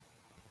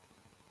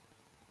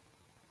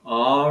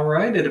All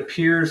right, it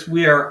appears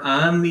we are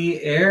on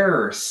the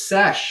air.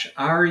 Sesh,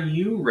 are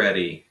you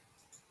ready?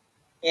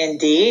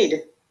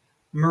 Indeed.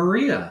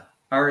 Maria,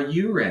 are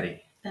you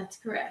ready? That's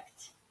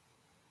correct.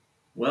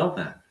 Well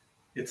then,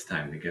 it's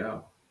time to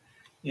go.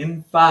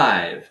 In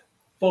 5,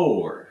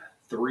 4,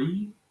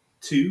 3,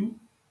 2.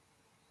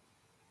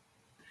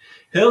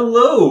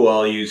 Hello,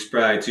 all you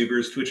spry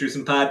tubers, twitchers,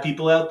 and pod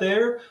people out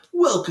there.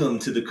 Welcome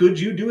to the Could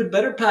You Do It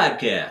Better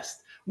podcast.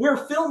 We're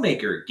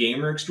filmmaker,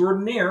 gamer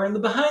extraordinaire, and the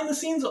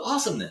behind-the-scenes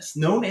awesomeness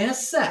known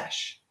as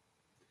Sesh,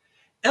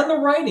 and the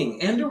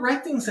writing and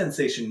directing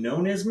sensation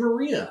known as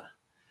Maria.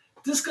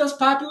 Discuss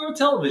popular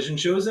television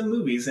shows and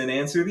movies and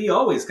answer the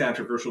always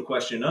controversial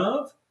question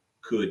of,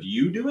 could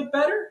you do it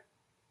better?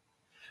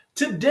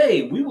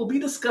 Today, we will be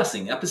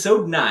discussing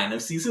episode 9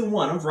 of season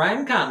 1 of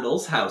Ryan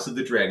Condal's House of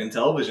the Dragon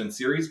television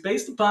series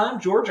based upon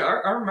George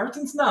R.R.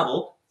 Martin's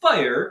novel,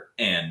 Fire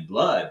and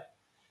Blood.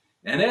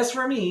 And as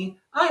for me,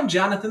 I'm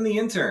Jonathan the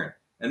Intern,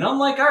 and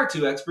unlike our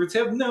two experts,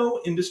 have no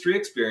industry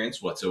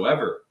experience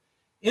whatsoever.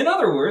 In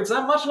other words,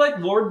 I'm much like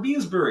Lord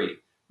Beesbury,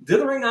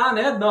 dithering on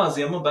ad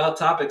nauseum about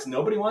topics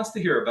nobody wants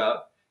to hear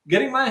about,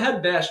 getting my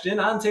head bashed in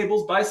on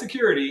tables by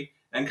security,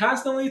 and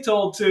constantly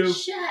told to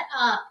Shut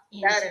up,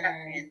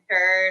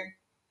 intern.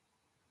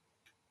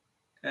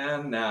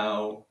 And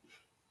now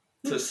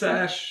to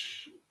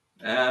Sesh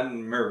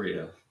and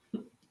Maria.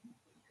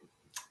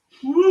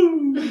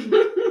 Woo!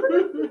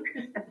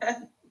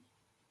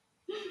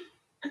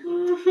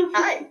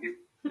 Hi.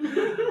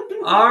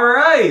 All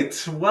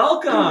right,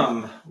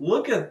 welcome.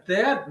 Look at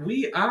that.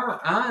 We are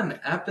on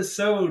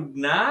episode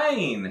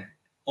 9.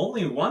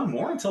 Only one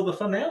more until the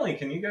finale.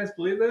 Can you guys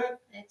believe that?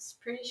 It's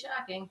pretty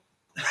shocking.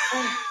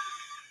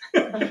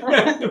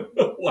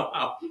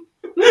 Wow.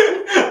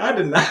 I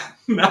did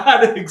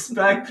not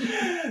expect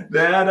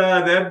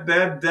that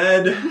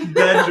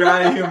dead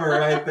dry humor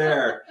right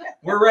there.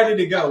 We're ready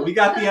to go. We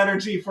got the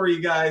energy for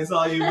you guys,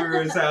 all you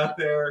viewers out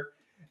there.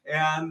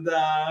 And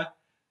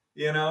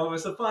it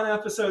was a fun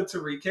episode to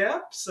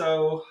recap.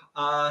 So,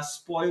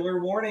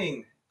 spoiler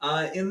warning.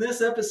 In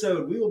this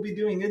episode, we will be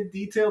doing a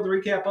detailed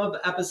recap of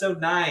episode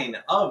 9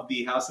 of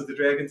the House of the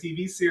Dragon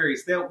TV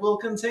series that will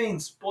contain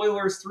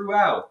spoilers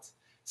throughout.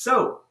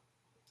 So,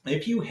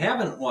 if you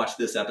haven't watched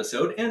this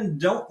episode and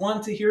don't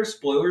want to hear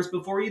spoilers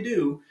before you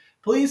do,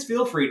 please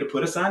feel free to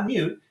put us on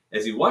mute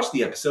as you watch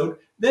the episode,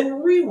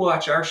 then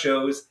rewatch our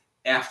shows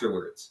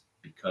afterwards,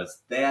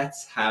 because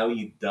that's how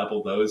you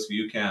double those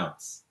view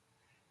counts.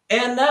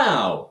 And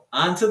now,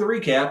 on to the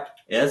recap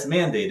as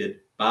mandated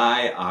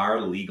by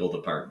our legal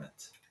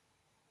department.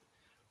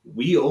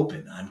 We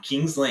open on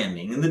King's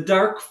Landing in the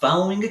dark,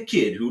 following a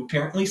kid who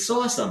apparently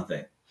saw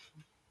something.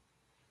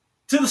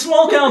 To the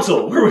small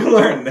council, where we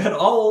learn that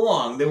all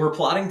along they were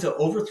plotting to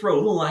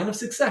overthrow the line of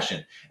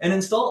succession and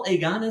install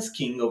Aegon as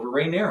king over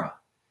Rhaenyra.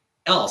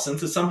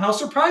 Alicent is somehow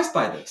surprised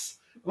by this,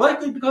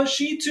 likely because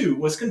she too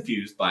was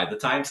confused by the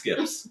time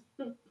skips.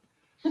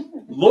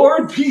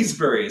 Lord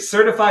Beesbury,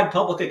 certified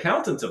public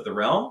accountant of the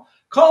realm,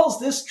 calls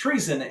this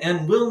treason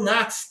and will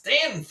not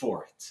stand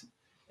for it.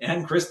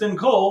 And Kristen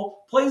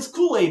Cole plays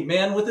Kool-Aid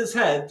Man with his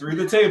head through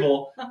the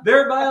table,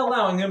 thereby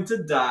allowing him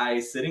to die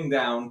sitting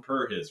down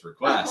per his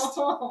request.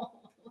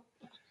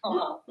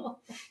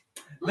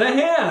 The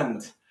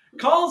Hand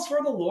calls for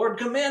the Lord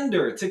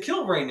Commander to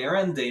kill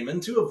Rhaenyra and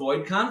Daemon to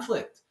avoid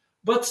conflict.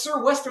 But Sir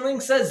Westerling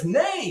says,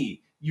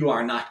 "Nay, you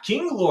are not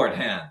king, Lord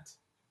Hand."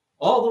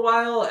 All the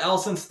while,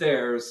 Alicent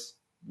stares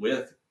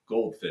with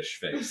goldfish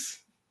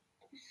face.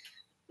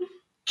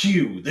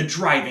 Cue the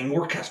driving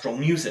orchestral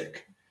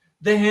music.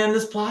 The Hand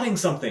is plotting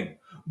something.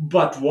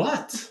 But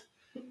what?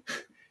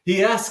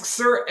 He asks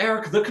Sir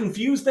Eric the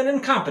Confused and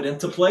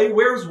Incompetent to play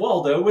Where's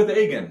Waldo with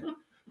Aegon,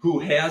 who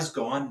has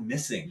gone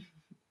missing.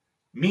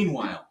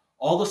 Meanwhile,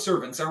 all the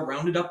servants are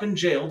rounded up and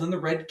jailed in the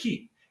Red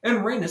Keep, and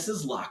Rhaenys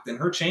is locked in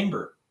her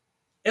chamber.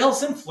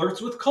 Alicent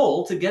flirts with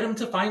Cole to get him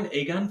to find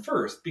Aegon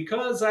first,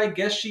 because I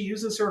guess she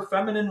uses her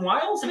feminine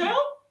wiles now?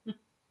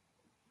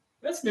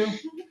 That's new.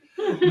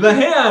 The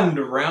Hand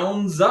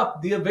rounds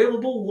up the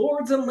available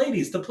lords and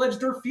ladies to pledge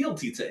their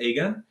fealty to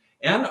Aegon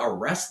and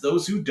arrest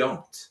those who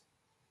don't.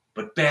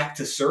 But back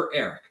to Sir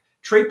Eric,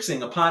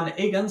 traipsing upon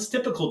Aegon's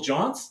typical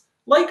jaunts,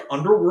 like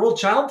Underworld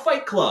Child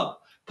Fight Club,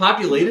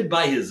 populated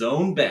by his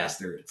own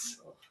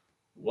bastards.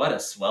 What a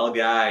swell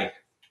guy.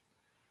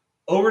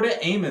 Over to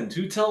Aemond,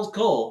 who tells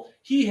Cole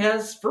he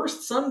has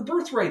first son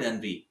birthright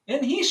envy,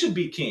 and he should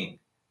be king.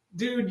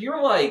 Dude,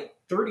 you're like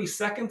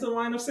 32nd in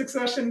line of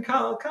succession.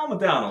 Calm it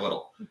down a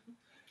little.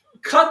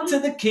 Cut to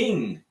the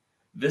king.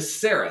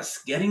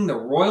 Viserys getting the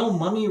royal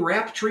mummy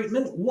wrap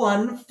treatment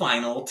one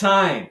final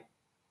time.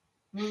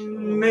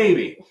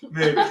 Maybe. He's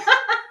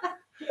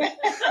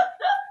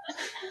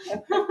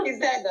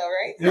dead though,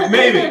 right?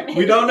 Maybe.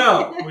 We don't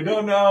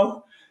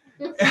know.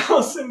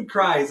 Alicent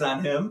cries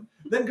on him,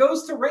 then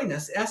goes to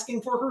Rhaenys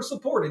asking for her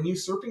support in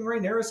usurping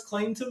Rhaenyra's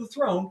claim to the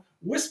throne,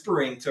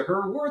 whispering to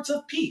her words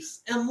of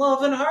peace and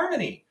love and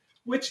harmony,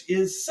 which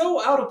is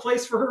so out of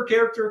place for her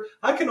character.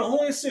 I can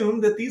only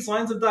assume that these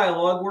lines of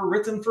dialogue were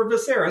written for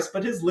Viserys,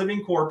 but his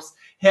living corpse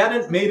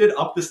hadn't made it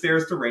up the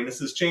stairs to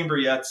Rhaenys' chamber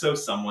yet, so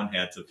someone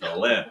had to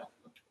fill in.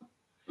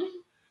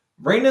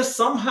 Rhaenys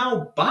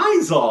somehow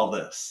buys all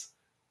this.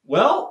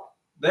 Well,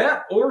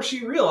 that or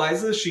she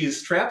realizes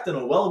she's trapped in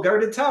a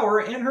well-guarded tower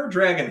and her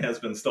dragon has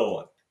been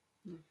stolen.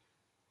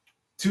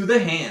 To the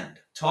Hand,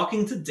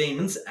 talking to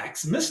Daemon's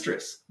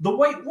ex-mistress, the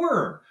White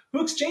Worm,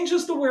 who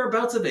exchanges the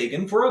whereabouts of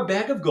Aegon for a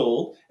bag of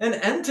gold, an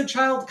end to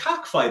child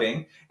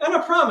cockfighting, and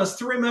a promise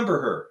to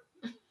remember her.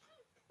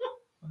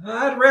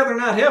 I'd rather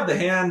not have the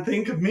Hand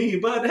think of me,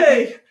 but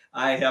hey,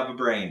 I have a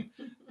brain.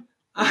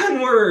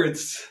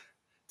 Onwards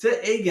to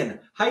Aegon,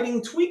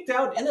 hiding tweaked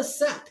out in a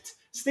sept,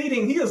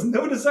 stating he has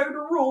no desire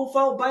to rule,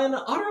 followed by an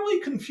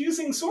utterly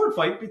confusing sword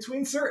fight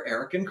between Sir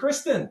Eric and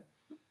Criston.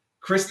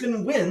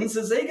 Criston wins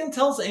as Aegon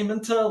tells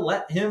Aemon to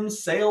let him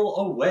sail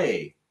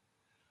away.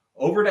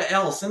 Over to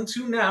Alicent,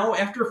 who now,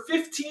 after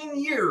 15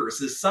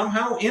 years, is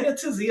somehow in a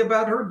tizzy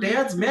about her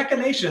dad's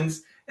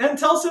machinations and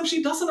tells him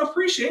she doesn't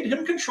appreciate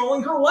him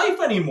controlling her life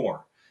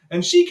anymore,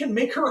 and she can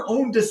make her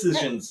own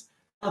decisions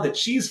now that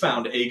she's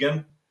found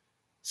Aegon.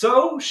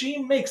 So she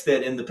makes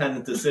that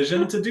independent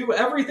decision to do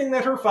everything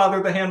that her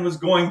father, the Hand, was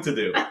going to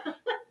do,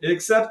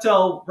 except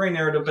tell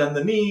Rhaenyra to bend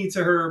the knee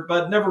to her,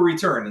 but never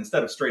return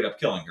instead of straight up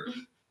killing her.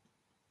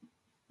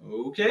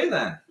 Okay,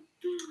 then.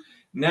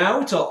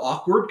 Now to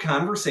awkward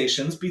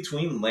conversations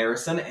between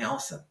Larys and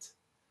Alicent.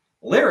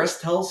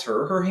 Larys tells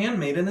her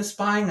handmaiden is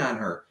spying on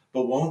her,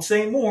 but won't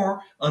say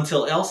more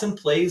until Alicent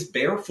plays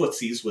bare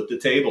footsies with the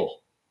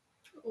table.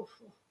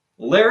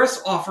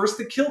 Larys offers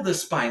to kill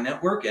this spy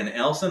network, and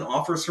Alicent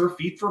offers her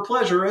feet for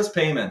pleasure as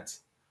payment.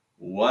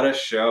 What a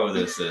show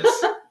this is.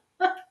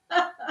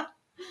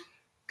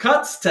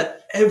 Cuts to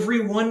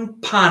everyone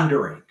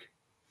pondering.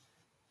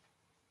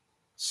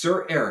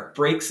 Sir Eric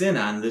breaks in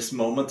on this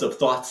moment of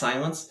thought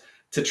silence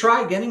to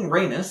try getting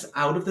Rhaenys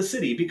out of the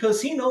city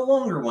because he no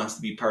longer wants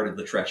to be part of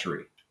the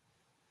treachery.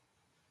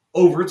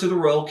 Over to the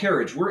royal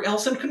carriage, where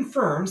Alicent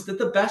confirms that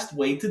the best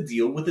way to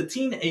deal with a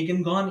teen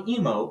Aegon gone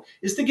emo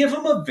is to give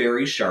him a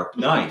very sharp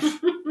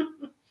knife.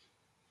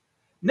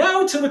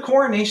 Now to the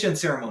coronation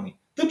ceremony.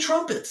 The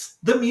trumpets,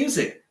 the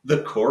music,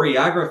 the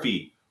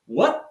choreography.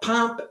 What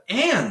pomp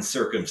and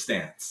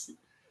circumstance.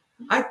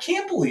 I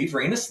can't believe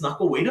Rhaenys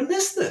snuck away to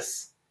miss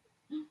this.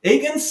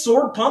 Aegon's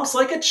sword pumps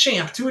like a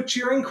champ to a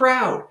cheering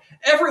crowd.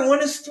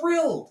 Everyone is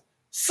thrilled.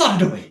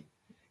 Suddenly,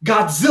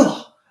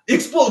 Godzilla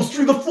explodes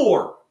through the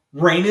floor.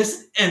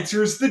 Rhaenys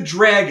enters the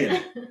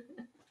dragon.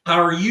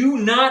 Are you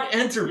not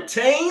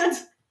entertained?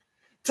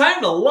 Time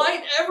to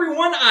light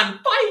everyone on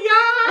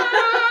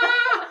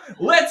fire!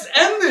 Let's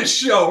end this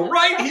show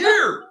right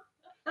here!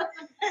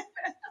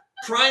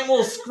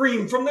 Primal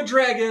scream from the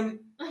dragon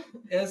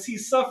as he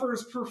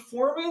suffers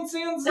performance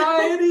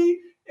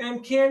anxiety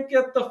and can't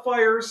get the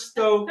fire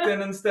stoked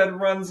and instead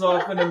runs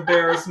off in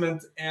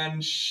embarrassment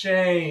and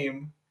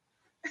shame.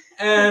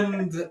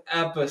 End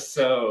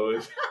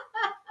episode.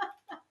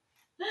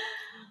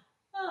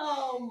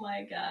 Oh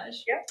my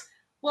gosh. Yep.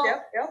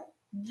 Well, Yep.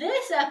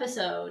 this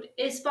episode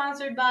is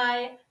sponsored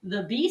by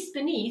The Beast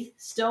Beneath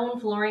Stone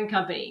Flooring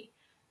Company.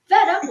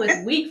 Fed up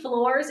with weak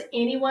floors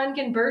anyone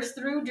can burst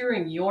through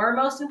during your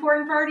most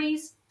important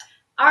parties?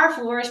 Our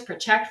floors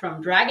protect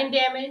from dragon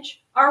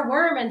damage, are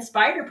worm and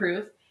spider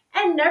proof,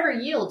 and never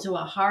yield to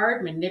a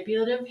hard,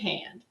 manipulative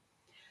hand.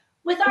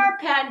 With our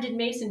patented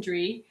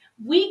masonry,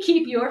 we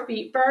keep your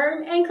feet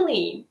firm and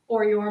clean,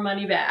 or your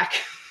money back.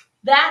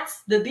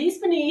 That's The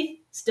Beast Beneath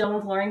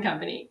Stone Flooring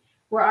Company,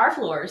 where our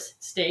floors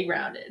stay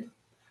grounded.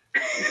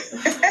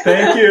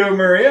 Thank you,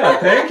 Maria.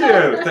 Thank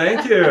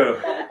you.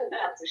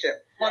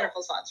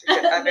 Wonderful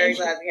sponsorship. I'm very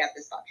glad we have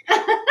this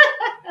sponsorship.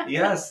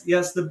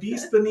 Yes, the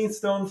Beast Beneath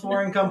Stone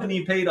Flooring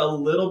Company paid a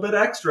little bit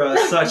extra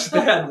such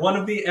that one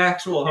of the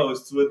actual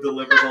hosts would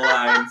deliver the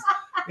lines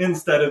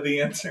instead of the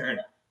intern.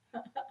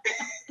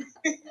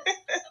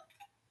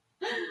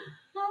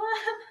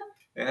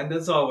 And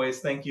as always,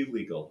 thank you,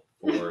 Legal,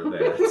 for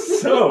that.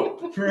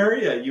 So,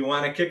 Maria, you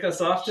want to kick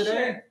us off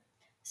today? Sure.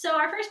 So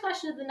our first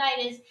question of the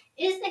night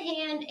is the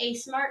Hand a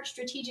smart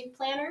strategic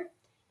planner?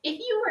 If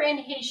you were in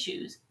his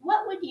shoes,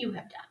 what would you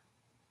have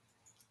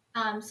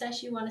done?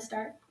 Sesh, you want to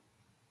start?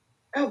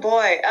 Oh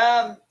boy.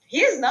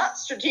 He is not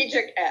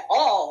strategic at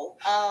all.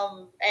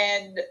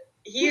 And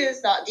he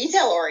is not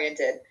detail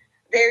oriented.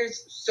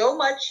 There's so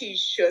much he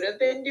should have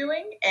been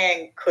doing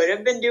and could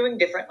have been doing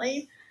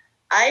differently.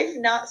 I've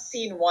not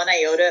seen one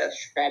iota of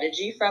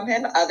strategy from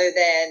him other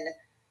than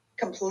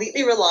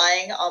completely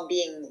relying on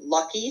being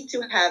lucky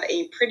to have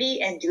a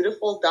pretty and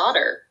dutiful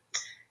daughter.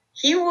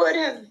 He would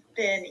have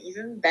been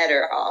even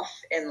better off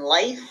in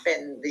life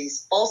and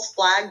these false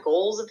flag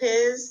goals of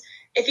his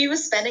if he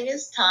was spending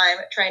his time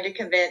trying to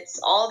convince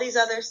all these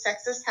other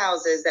sexist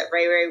houses that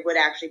Ray Ray would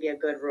actually be a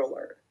good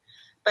ruler.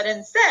 But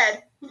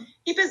instead,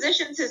 he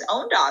positions his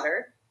own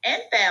daughter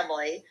and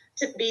family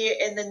to be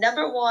in the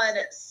number one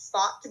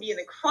spot, to be in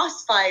the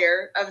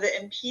crossfire of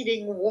the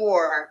impeding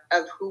war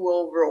of who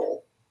will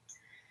rule.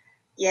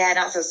 Yeah,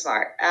 not so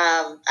smart.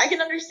 I can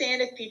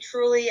understand if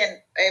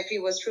he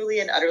was truly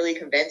and utterly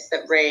convinced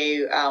that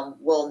Rey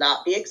will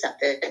not be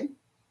accepted,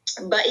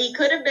 but he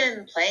could have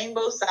been playing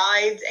both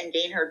sides and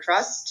gain her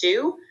trust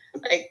too,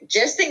 like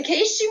just in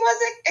case she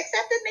wasn't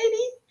accepted. Maybe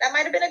that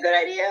might have been a good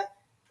idea.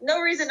 No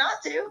reason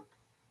not to.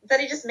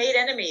 That he just made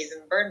enemies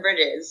and burned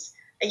bridges.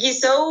 Like,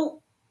 he's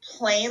so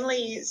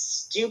plainly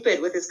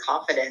stupid with his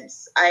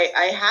confidence.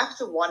 I have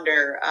to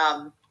wonder.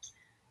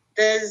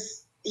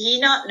 Does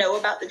he not know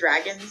about the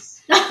dragons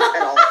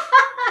at all?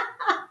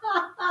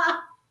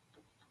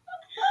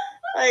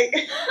 Like,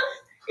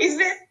 he's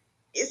been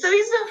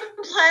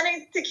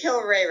planning to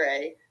kill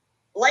Rey,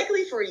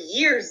 likely for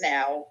years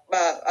now,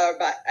 but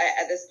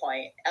at this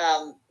point.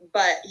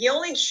 But he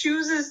only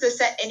chooses to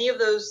set any of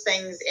those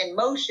things in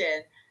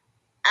motion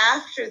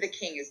after the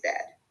king is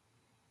dead,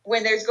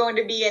 when there's going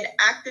to be an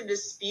active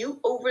dispute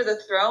over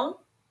the throne.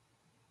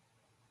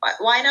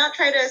 Why not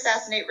try to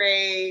assassinate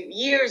Rey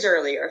years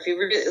earlier if he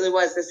really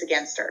was this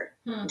against her?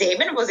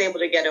 Daemon was able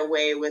to get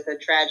away with a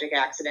tragic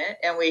accident,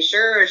 and we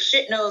sure as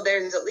shit know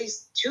there's at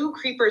least 2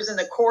 creepers in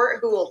the court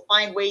who will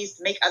find ways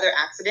to make other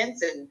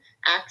accidents and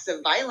acts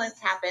of violence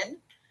happen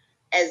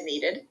as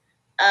needed.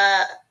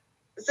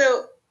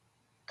 So,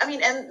 I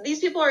mean, and these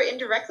people are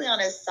indirectly on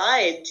his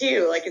side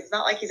too. Like, it's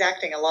not like he's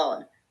acting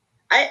alone.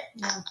 At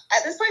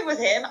this point with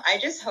him, I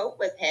just hope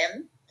with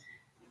him,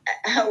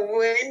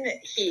 when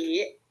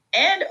he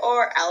and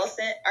or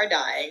Alicent are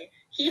dying,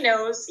 he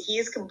knows he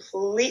is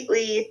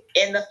completely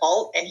in the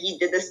fault, and he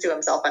did this to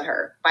himself and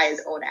her by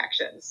his own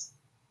actions.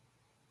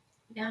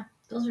 Yeah,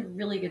 those are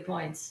really good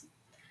points.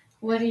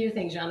 What do you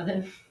think,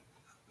 Jonathan?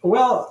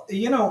 Well,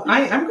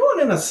 I'm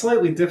going in a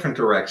slightly different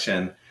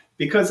direction,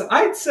 because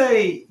I'd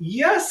say,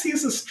 yes,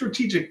 he's a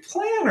strategic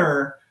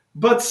planner,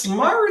 but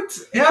smart?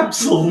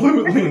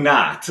 Absolutely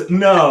not.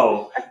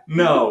 No.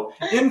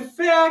 In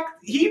fact,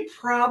 he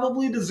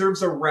probably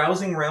deserves a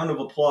rousing round of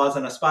applause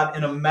and a spot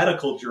in a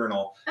medical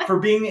journal for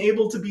being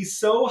able to be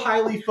so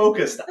highly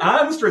focused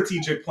on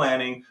strategic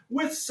planning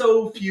with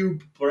so few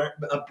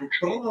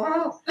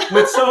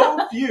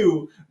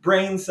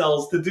brain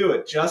cells to do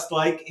it, just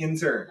like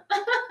Intern.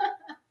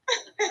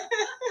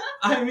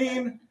 I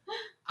mean,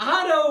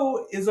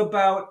 Otto is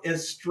about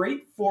as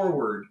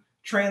straightforward,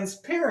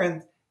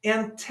 transparent,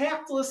 and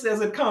tactless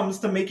as it comes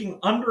to making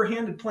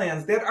underhanded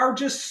plans that are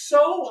just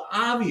so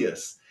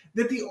obvious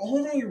that the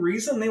only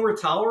reason they were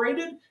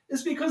tolerated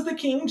is because the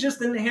king just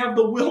didn't have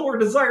the will or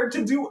desire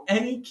to do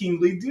any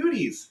kingly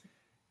duties.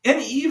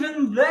 And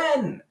even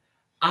then,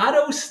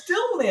 Otto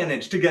still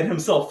managed to get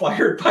himself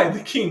fired by the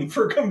king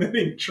for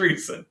committing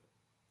treason.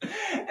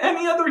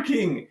 Any other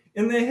king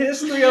in the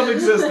history of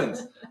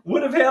existence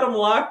would have had him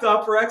locked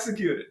up or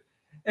executed.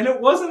 And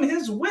it wasn't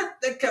his wit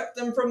that kept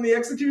him from the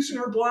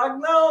executioner block.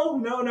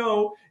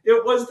 No.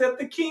 It was that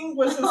the king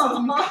was as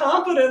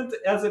incompetent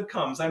as it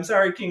comes. I'm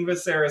sorry, King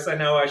Viserys. I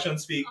know I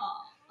shouldn't speak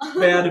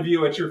bad of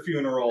you at your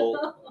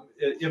funeral.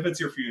 If it's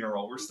your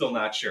funeral, we're still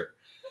not sure.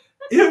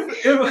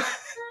 If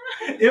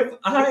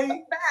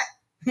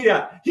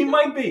he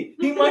might be.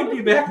 He might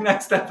be back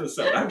next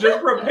episode. I'm just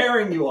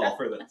preparing you all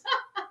for this.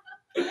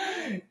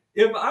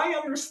 If I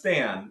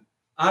understand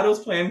Otto's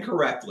plan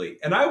correctly,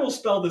 and I will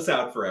spell this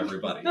out for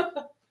everybody,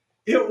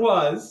 it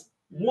was,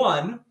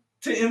 1,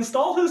 to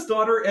install his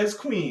daughter as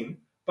queen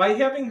by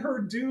having her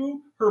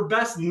do her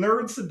best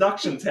nerd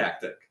seduction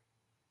tactic.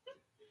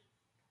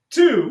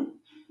 2,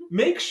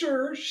 make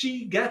sure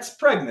she gets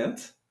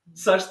pregnant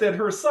such that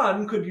her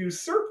son could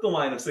usurp the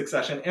line of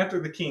succession after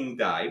the king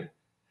died,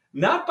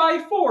 not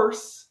by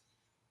force,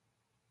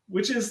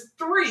 which is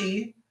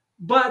 3,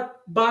 but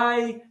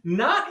by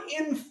not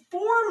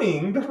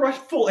informing the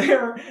rightful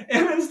heir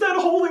and instead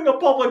holding a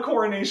public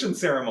coronation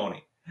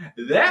ceremony.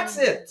 That's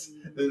it.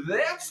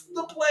 That's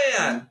the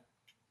plan.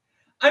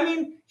 I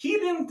mean, he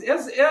didn't,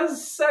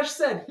 as Sesh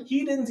said,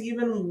 he didn't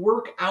even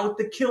work out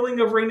the killing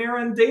of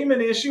Rhaenyra and Daemon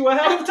issue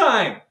ahead of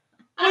time.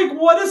 Like,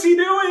 what is he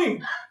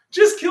doing?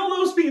 Just kill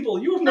those people.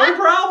 You have no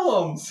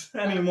problems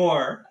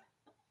anymore.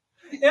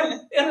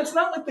 And it's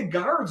not like the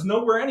guards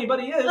know where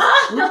anybody is.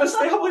 We've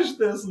established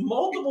this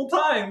multiple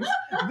times,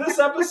 this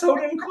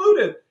episode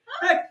included.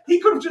 Heck, he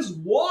could have just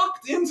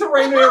walked into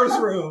Rhaenyra's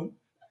room,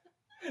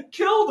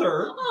 killed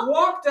her,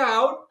 walked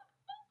out,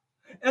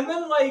 and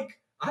then,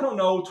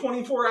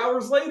 24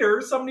 hours later,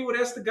 somebody would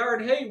ask the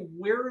guard, hey,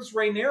 where's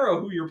Rhaenyra,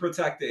 who you're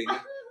protecting?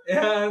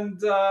 And,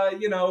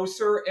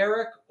 Sir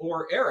Eric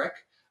or Eric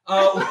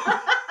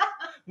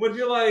would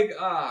be like,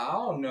 I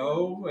don't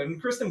know.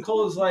 And Kristen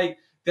Cole is like,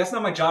 that's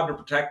not my job to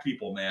protect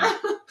people, man.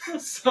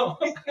 So,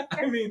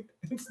 I mean,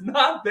 it's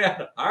not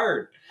that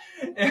hard.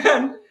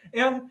 And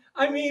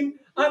I mean,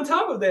 on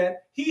top of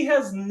that, he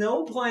has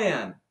no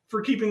plan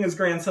for keeping his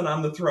grandson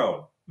on the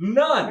throne.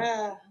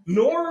 None.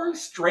 Nor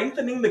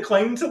strengthening the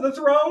claim to the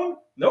throne.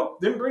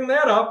 Nope, didn't bring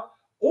that up.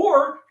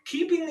 Or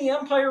keeping the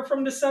empire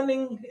from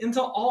descending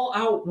into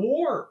all-out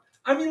war.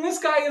 I mean, this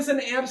guy is an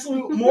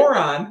absolute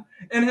moron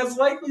and has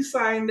likely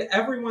signed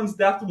everyone's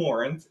death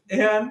warrant.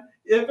 And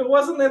if it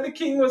wasn't that the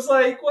king was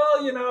like,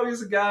 well,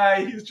 he's a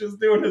guy, he's just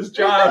doing his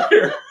job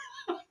here.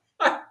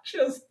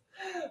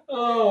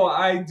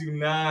 I do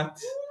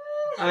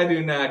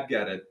not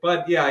get it.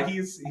 But yeah,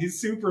 he's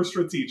super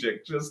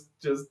strategic. Just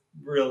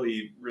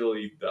really,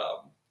 really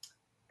dumb.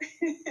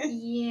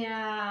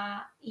 Yeah,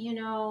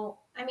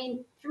 I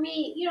mean, for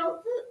me,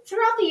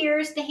 throughout the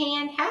years, the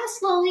Hand has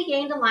slowly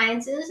gained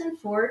alliances and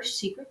forged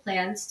secret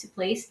plans to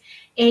place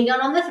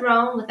Aegon on the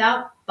throne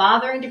without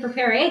bothering to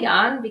prepare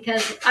Aegon,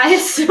 because I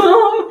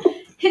assume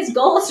his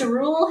goal is to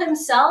rule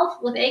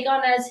himself with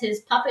Aegon as his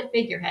puppet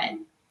figurehead.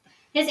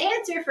 His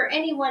answer for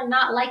anyone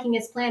not liking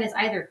his plan is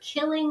either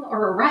killing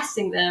or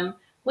arresting them,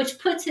 which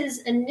puts his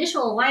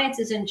initial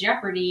alliances in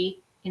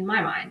jeopardy, in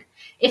my mind.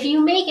 If you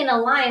make an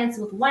alliance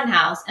with one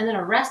house and then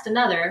arrest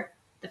another,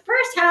 the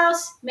first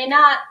house may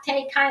not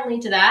take kindly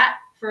to that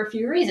for a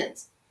few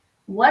reasons.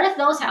 What if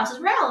those houses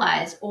were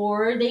allies,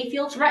 or they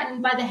feel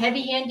threatened by the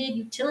heavy-handed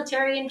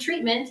utilitarian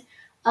treatment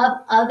of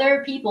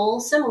other people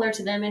similar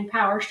to them in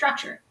power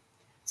structure?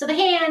 So the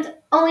Hand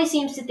only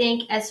seems to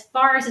think as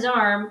far as his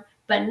arm,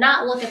 but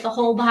not look at the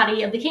whole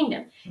body of the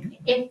kingdom.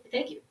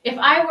 If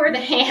I were the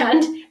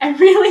Hand and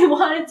really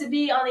wanted to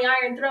be on the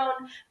Iron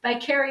Throne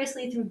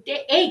vicariously through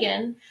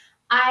Aegon,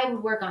 I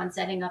would work on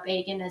setting up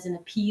Aegon as an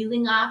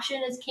appealing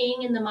option as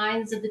king in the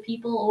minds of the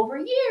people over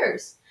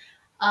years.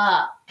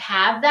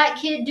 Have that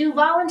kid do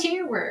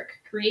volunteer work,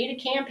 create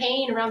a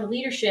campaign around the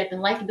leadership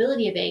and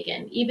likability of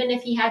Aegon, even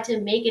if he had to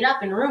make it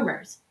up in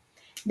rumors.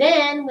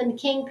 Then, when the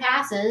king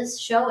passes,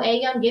 show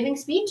Aegon giving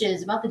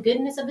speeches about the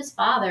goodness of his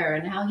father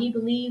and how he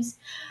believes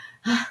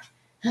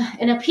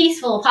in a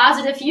peaceful,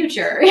 positive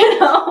future.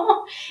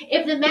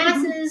 If the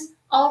masses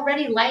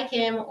already like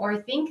him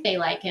or think they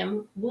like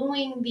him,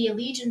 wooing the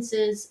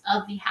allegiances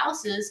of the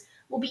houses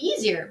will be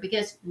easier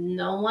because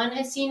no one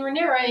has seen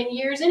Rhaenyra in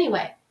years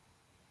anyway.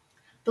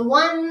 The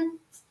ones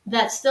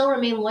that still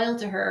remain loyal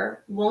to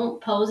her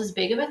won't pose as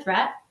big of a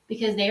threat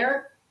because they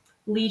are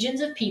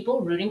legions of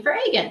people rooting for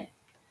Aegon.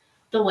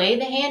 The way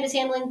the Hand is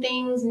handling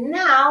things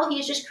now,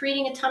 he's just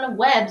creating a ton of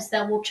webs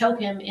that will choke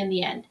him in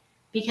the end,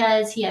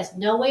 because he has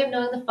no way of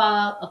knowing the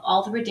fallout of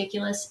all the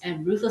ridiculous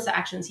and ruthless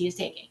actions he is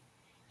taking.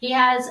 He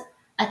has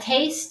a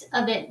taste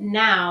of it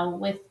now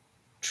with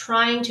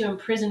trying to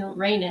imprison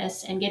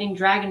Rhaenys and getting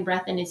dragon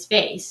breath in his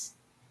face.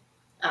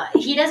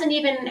 He doesn't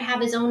even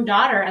have his own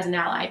daughter as an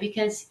ally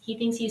because he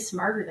thinks he's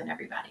smarter than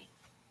everybody.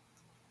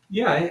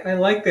 Yeah, I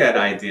like that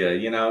idea.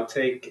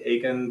 Take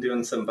Aegon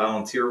doing some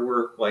volunteer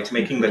work, like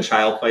making the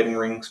child fighting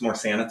rings more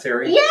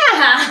sanitary.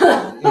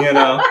 Yeah!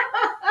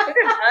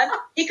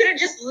 He could have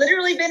just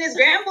literally been his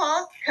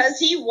grandpa, because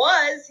he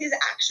was his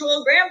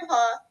actual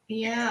grandpa.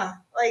 Yeah.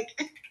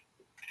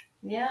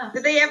 Yeah.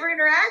 Did they ever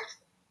interact?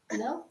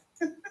 No.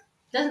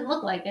 Doesn't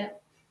look like it.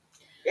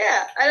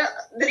 Yeah.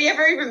 Did he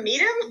ever even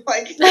meet him?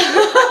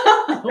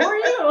 Who are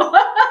you?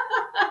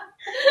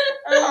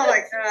 Oh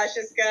my gosh,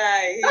 this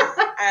guy.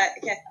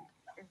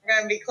 We're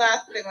going to be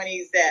clapping when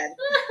he's dead.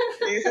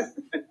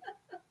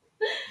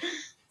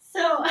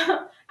 So,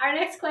 our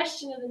next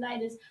question of the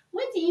night is,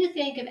 what do you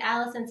think of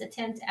Alicent's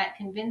attempt at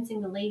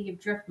convincing the Lady of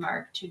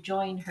Driftmark to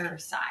join her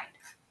side?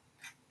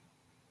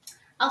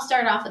 I'll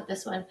start off with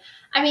this one.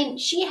 I mean,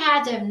 she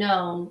had to have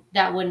known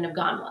that wouldn't have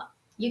gone well.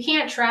 You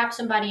can't trap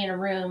somebody in a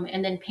room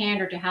and then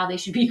pander to how they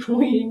should be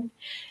queen.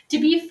 To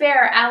be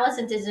fair,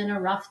 Alicent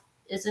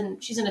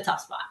she's in a tough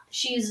spot.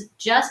 She's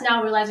just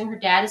now realizing her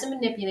dad is a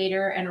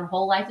manipulator and her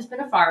whole life has been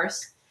a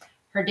farce.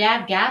 Her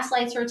dad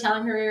gaslights her,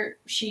 telling her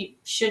she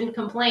shouldn't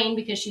complain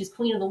because she's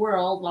queen of the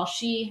world while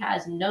she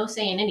has no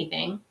say in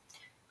anything.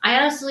 I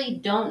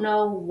honestly don't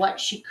know what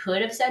she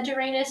could have said to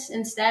Rhaenys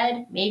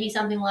instead. Maybe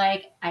something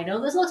like, I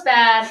know this looks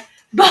bad,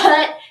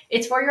 but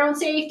it's for your own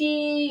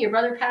safety. Your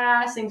brother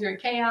passed. Things are in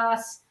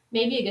chaos.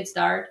 Maybe a good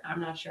start. I'm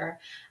not sure.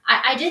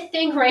 I did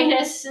think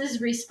Rhaenys'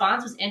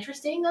 response was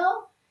interesting,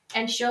 though,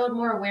 and showed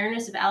more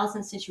awareness of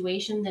Alicent's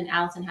situation than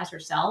Alicent has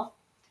herself.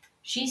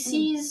 She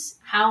sees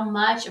how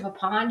much of a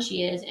pawn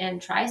she is and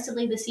tries to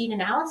lay the seed in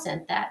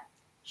Alicent that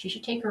she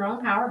should take her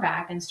own power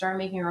back and start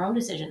making her own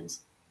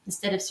decisions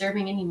instead of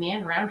serving any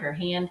man around her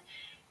hand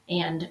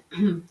and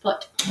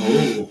foot.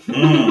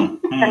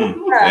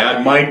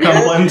 That might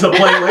come into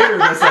play later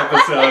this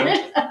episode.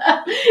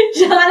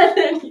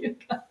 Jonathan, you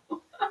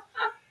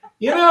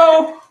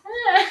go.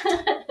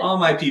 All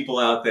my people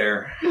out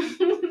there,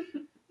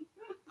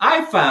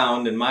 I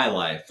found in my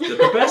life that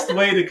the best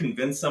way to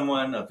convince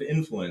someone of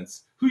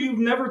influence who you've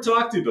never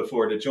talked to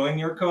before to join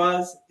your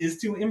cause is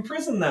to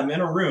imprison them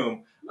in a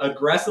room,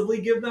 aggressively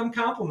give them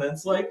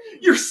compliments like,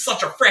 "You're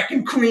such a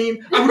fracking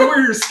queen, I would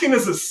wear your skin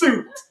as a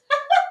suit."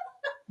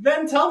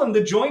 Then tell them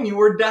to join you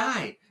or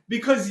die,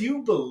 because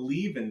you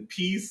believe in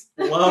peace,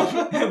 love,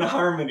 and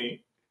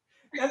harmony.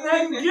 And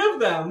then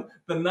give them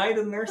the night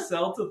in their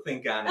cell to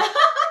think on it.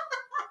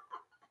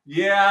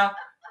 Yeah,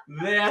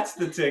 that's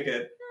the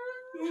ticket.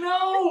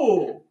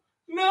 No,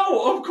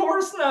 of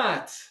course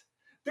not.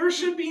 There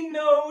should be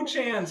no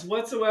chance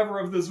whatsoever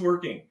of this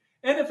working.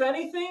 And if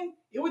anything,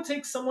 it would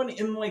take someone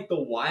in like the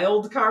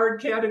wild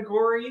card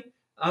category,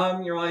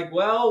 You're like,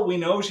 well, we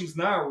know she's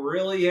not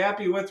really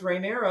happy with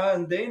Rhaenyra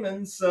and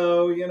Daemon,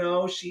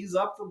 so, she's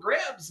up for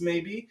grabs,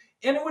 maybe.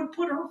 And it would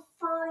put her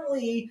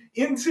firmly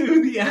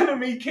into the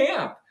enemy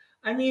camp.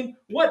 I mean,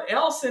 what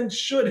Alicent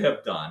should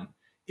have done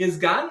is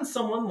gotten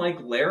someone like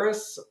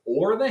Larys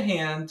or the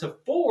Hand to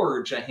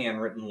forge a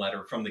handwritten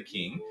letter from the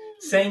king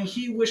saying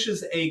he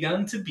wishes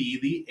Aegon to be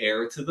the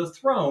heir to the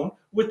throne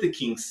with the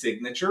king's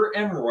signature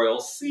and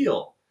royal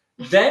seal.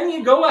 Then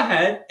you go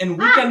ahead and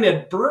weekend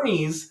at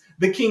Bernie's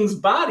the king's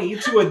body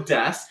to a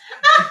desk,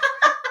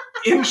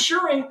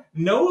 ensuring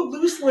no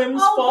loose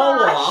limbs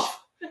fall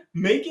off,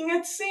 making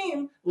it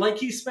seem like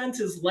he spent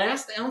his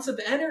last ounce of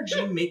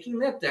energy making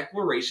that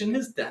declaration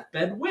his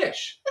deathbed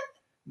wish.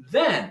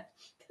 Then,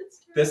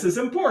 this is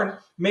important,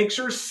 make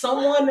sure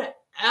someone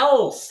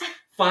else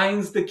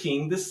finds the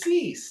king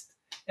deceased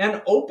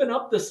and open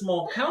up the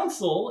small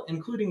council,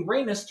 including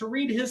Rhaenys, to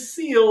read his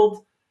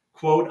sealed,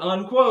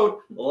 quote-unquote,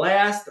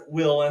 last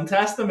will and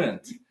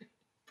testament,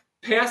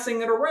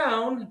 passing it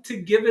around to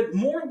give it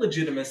more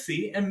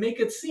legitimacy and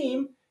make it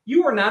seem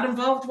you are not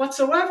involved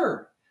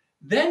whatsoever.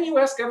 Then you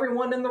ask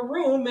everyone in the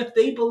room if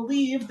they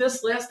believe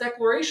this last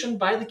declaration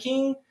by the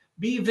king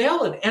be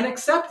valid and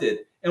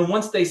accepted. And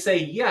once they say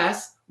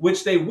yes,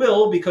 which they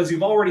will because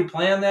you've already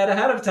planned that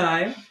ahead of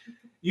time,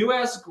 you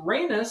ask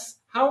Rhaenys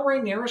how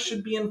Rhaenyra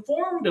should be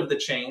informed of the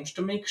change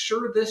to make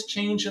sure this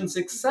change in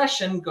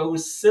succession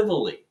goes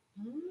civilly.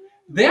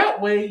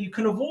 That way, you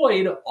can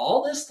avoid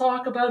all this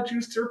talk about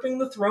usurping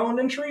the throne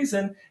and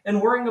treason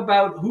and worrying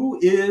about who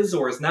is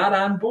or is not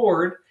on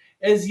board,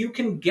 as you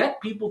can get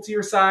people to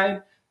your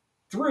side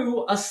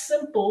through a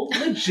simple,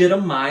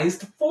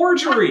 legitimized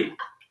forgery.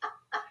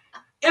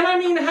 And I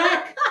mean,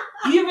 heck,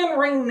 even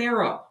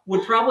Rhaenyra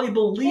would probably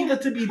believe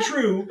it to be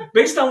true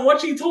based on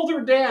what she told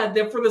her dad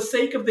that for the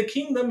sake of the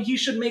kingdom, he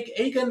should make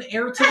Aegon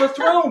heir to the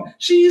throne.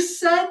 She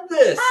said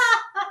this.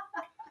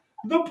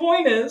 The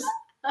point is,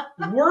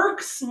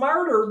 work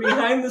smarter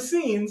behind the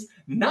scenes,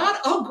 not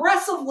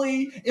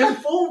aggressively in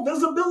full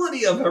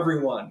visibility of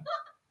everyone.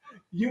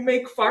 You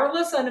make far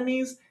less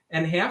enemies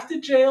and have to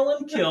jail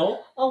and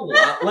kill a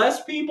lot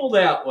less people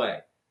that way.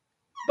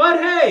 But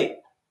hey,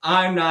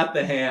 I'm not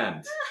the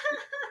Hand.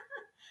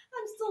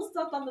 I'm still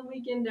stuck on the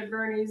weekend at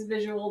Bernie's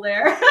visual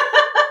there.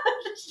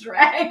 Just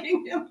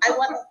dragging him. I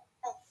want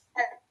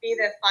to be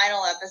the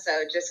final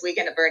episode, just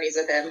Weekend at Bernie's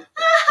with him.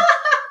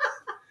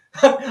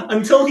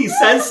 Until he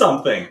says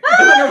something.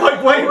 And then you're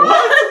like, wait,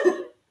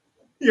 what?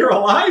 You're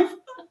alive?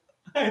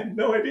 I had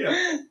no idea.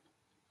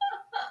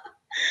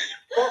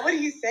 What would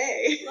he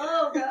say?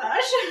 Oh,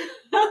 gosh.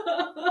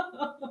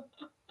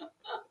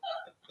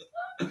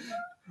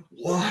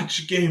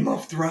 Watch Game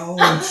of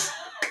Thrones.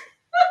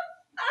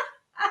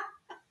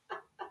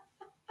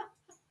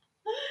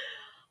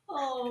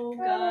 Oh,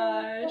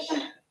 gosh.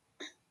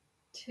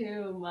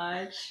 Too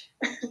much.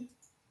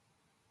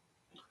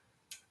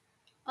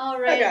 All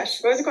right. Oh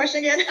gosh, what was the question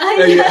again?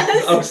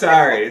 Yes. Oh,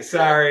 sorry,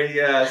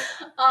 yes.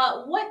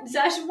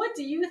 Sesh, what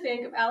do you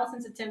think of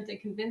Alicent's attempt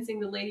at convincing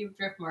the Lady of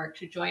Driftmark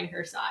to join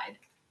her side?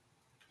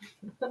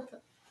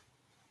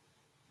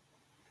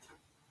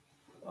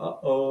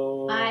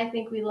 Uh-oh. I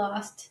think we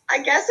lost.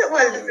 I guess it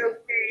was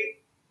okay.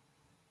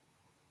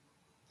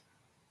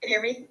 Can you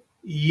hear me?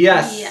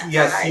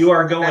 Yes, you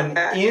are going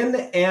in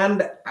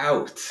and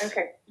out.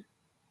 Okay.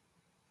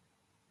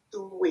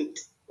 Sweet.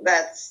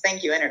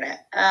 Thank you,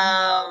 Internet.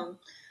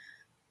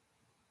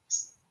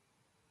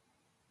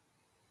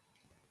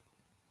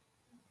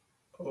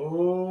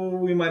 Oh,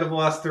 we might have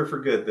lost her for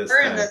good this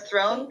her time. and the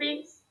throne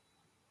beings?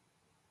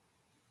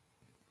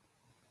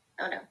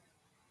 Oh, no.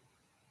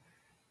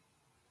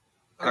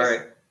 All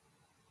right.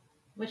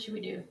 What should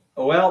we do?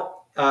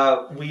 Well,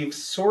 we've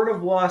sort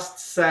of lost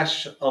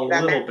Sesh a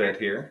little bit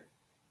here.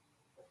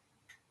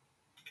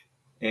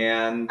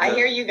 And I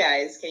hear you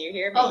guys. Can you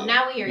hear me? Oh,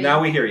 now we hear you.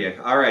 Now we hear you.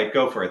 All right,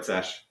 go for it,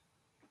 Sesh.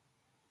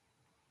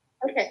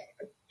 Okay.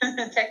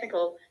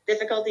 Technical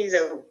difficulties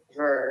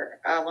over.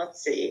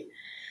 Let's see.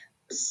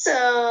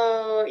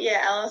 So,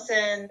 yeah,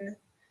 Alicent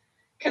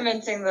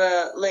convincing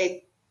the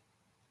late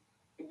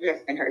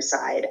in her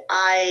side.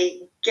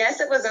 I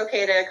guess it was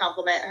okay to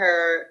compliment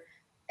her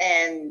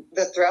and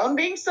the throne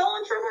being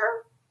stolen from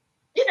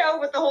her.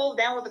 With the whole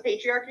down with the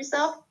patriarchy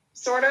stuff,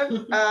 sort of,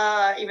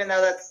 even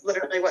though that's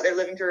literally what they're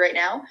living through right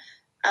now.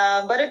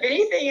 But if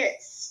anything,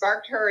 it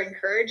sparked her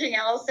encouraging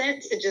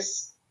Alicent to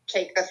just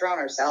take the throne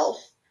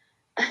herself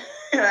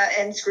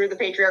and screw the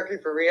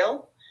patriarchy for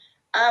real.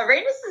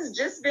 Rhaenys has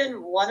just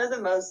been one of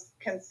the most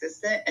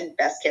consistent and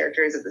best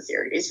characters of the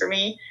series for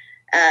me.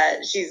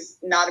 She's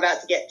not about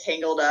to get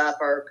tangled up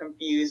or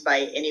confused by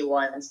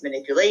anyone's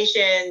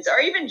manipulations or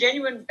even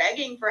genuine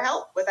begging for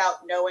help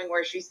without knowing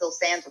where she still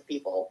stands with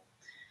people.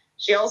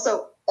 She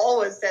also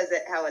always says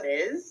it how it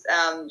is.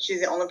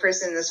 She's the only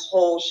person in this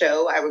whole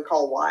show I would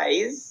call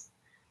wise.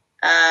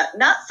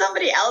 Not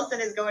somebody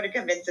Alicent is going to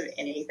convince of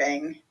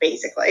anything,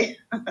 basically.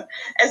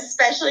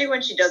 Especially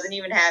when she doesn't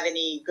even have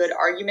any good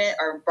argument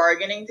or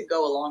bargaining to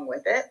go along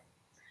with it.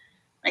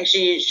 Like,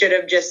 she should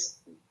have just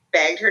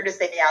begged her to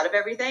stay out of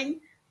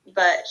everything.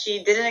 but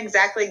she didn't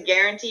exactly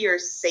guarantee your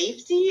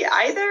safety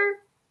either.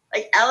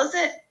 Like,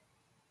 Alicent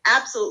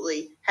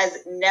absolutely has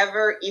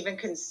never even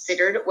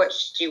considered what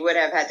she would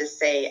have had to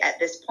say at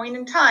this point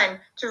in time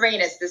to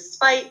Rhaenys,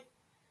 despite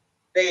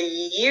the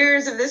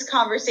years of this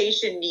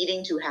conversation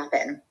needing to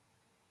happen.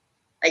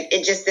 Like,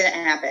 it just didn't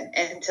happen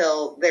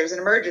until there's an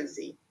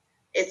emergency.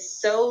 It's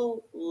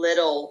so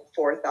little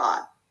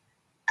forethought.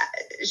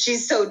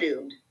 She's so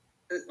doomed.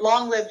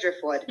 Long live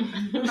Driftwood.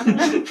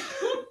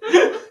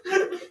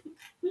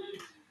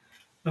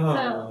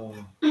 So,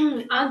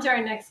 on to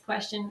our next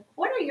question.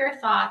 What are your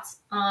thoughts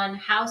on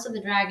House of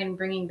the Dragon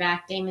bringing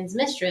back Daemon's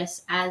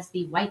mistress as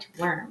the White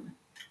Worm?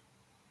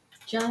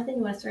 Jonathan,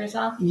 you want to start us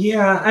off?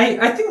 Yeah,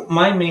 I think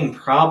my main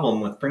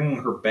problem with bringing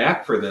her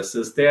back for this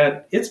is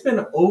that it's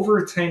been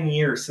over 10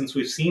 years since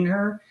we've seen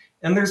her,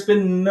 and there's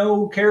been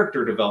no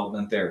character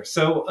development there.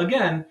 So,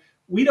 again,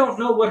 we don't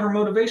know what her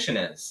motivation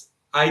is.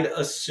 I'd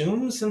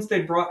assume since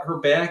they brought her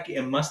back,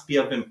 it must be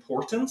of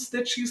importance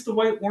that she's the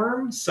White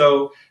Worm.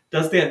 So,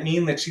 does that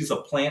mean that she's a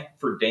plant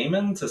for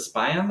Daemon to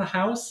spy on the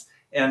house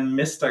and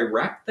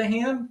misdirect the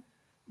hand?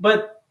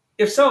 But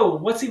if so,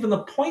 what's even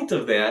the point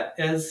of that,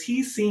 as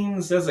he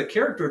seems as a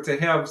character to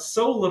have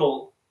so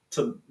little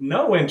to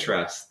no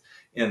interest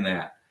in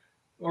that?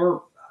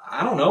 Or,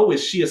 I don't know,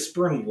 is she a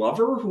spurned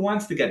lover who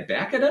wants to get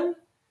back at him?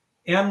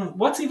 And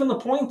what's even the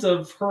point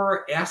of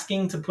her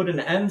asking to put an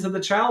end to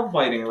the child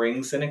fighting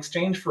rings in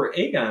exchange for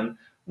Aegon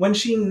when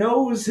she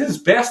knows his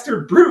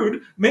bastard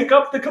brood make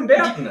up the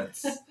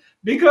combatants?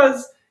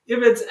 Because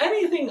if it's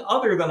anything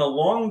other than a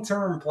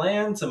long-term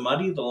plan to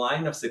muddy the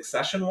line of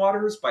succession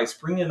waters by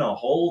springing a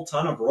whole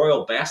ton of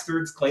royal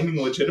bastards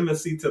claiming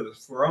legitimacy to the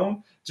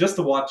throne just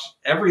to watch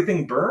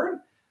everything burn,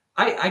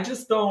 I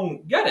just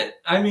don't get it.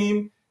 I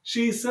mean,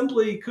 she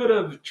simply could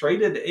have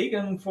traded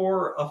Aegon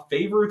for a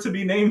favor to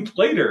be named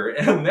later,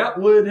 and that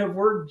would have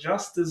worked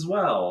just as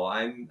well.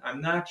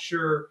 I'm not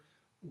sure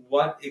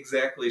what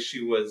exactly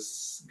she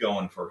was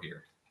going for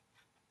here.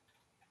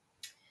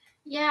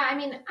 Yeah, I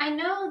mean, I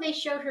know they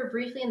showed her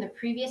briefly in the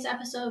previous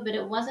episode, but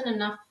it wasn't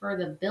enough for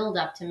the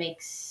build-up to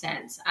make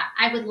sense.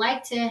 I would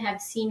like to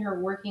have seen her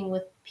working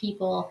with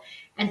people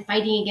and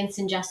fighting against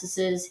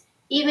injustices,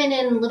 even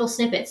in little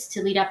snippets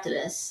to lead up to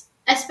this.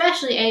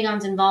 Especially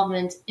Aegon's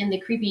involvement in the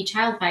creepy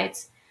child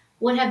fights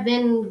would have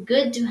been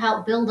good to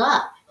help build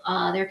up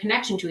their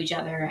connection to each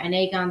other and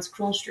Aegon's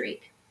cruel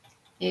streak.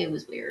 It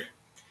was weird.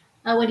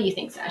 What do you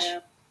think, Sesh?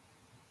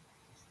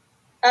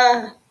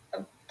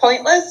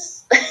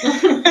 Pointless.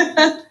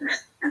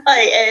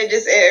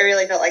 It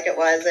really felt like it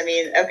was. I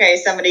mean, okay,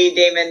 somebody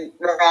Daemon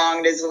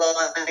wronged is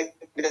willing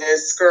to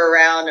screw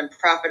around and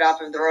profit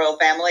off of the royal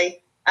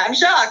family. I'm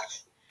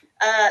shocked.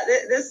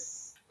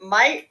 This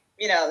might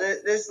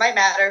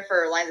matter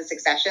for lines of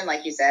succession,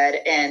 like you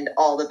said, and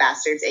all the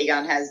bastards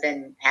Aegon has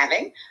been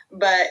having.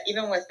 But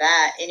even with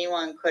that,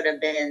 anyone could have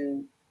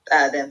been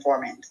the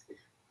informant.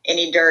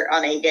 Any dirt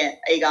on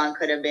Aegon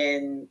could have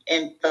been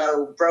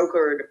info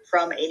brokered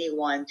from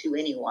anyone to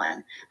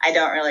anyone. I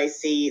don't really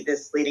see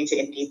this leading to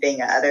anything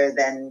other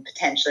than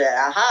potentially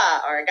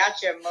aha or a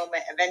gotcha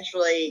moment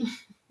eventually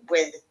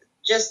with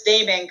just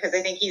Daemon, because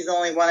I think he's the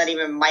only one that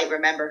even might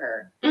remember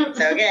her.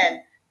 So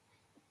again,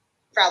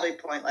 probably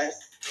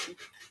pointless.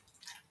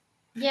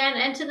 Yeah,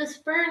 and to the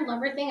spurned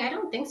lover thing, I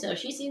don't think so.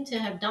 She seemed to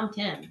have dumped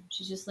him.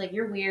 She's just like,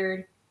 you're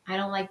weird. I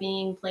don't like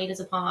being played as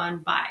a pawn.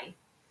 Bye.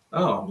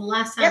 Oh. The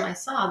last time I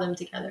saw them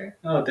together.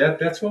 Oh,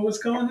 that's what was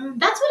going on?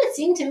 That's what it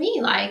seemed to me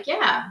like,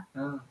 yeah.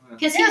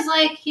 Because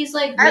he's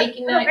like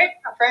making that.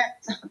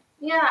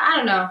 Yeah, I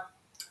don't know.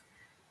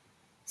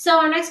 So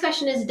our next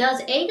question is,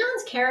 does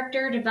Aegon's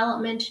character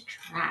development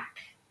track?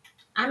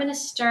 I'm going to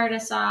start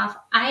us off.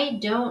 I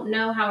don't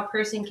know how a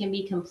person can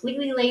be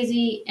completely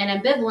lazy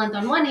and ambivalent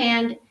on one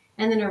hand,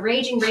 and then a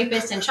raging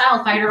rapist and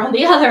child fighter on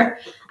the other.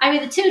 I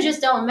mean, the two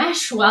just don't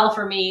mesh well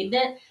for me.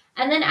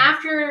 And then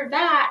after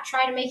that,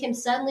 try to make him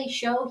suddenly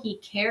show he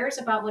cares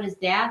about what his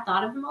dad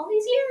thought of him all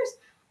these years.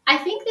 I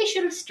think they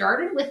should have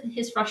started with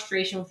his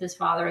frustration with his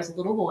father as a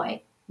little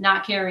boy,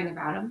 not caring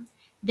about him,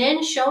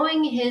 then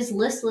showing his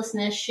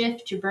listlessness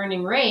shift to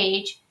burning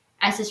rage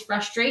as his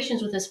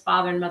frustrations with his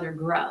father and mother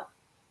grow.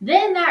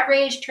 Then that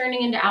rage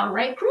turning into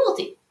outright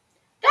cruelty.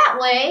 That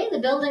way, the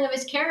building of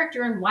his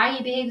character and why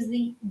he behaves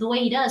the way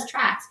he does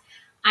tracks.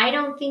 I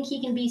don't think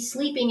he can be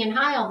sleeping and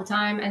high all the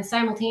time and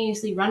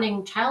simultaneously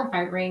running child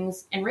fight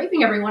rings and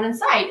raping everyone in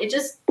sight.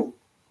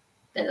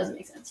 That doesn't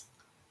make sense.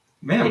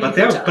 Man, but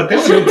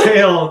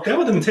that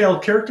would entail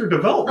character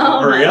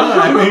development, Maria. No.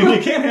 I mean,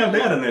 you can't have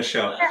that in this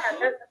show. Yeah,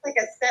 that's like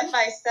a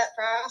step-by-step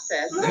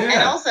process. Yeah.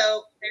 And also,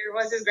 there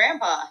was his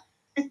grandpa.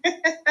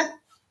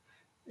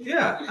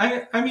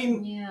 Yeah, I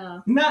mean,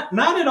 not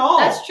at all.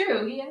 That's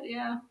true.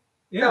 Yeah.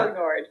 So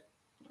ignored.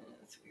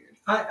 That's weird.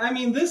 I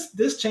mean,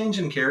 this change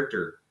in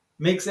character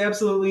makes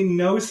absolutely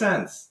no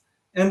sense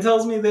and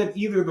tells me that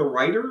either the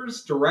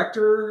writers,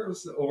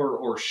 directors,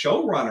 or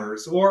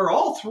showrunners, or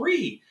all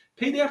three,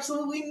 paid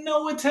absolutely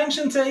no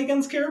attention to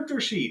Aegon's character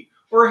sheet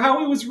or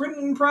how he was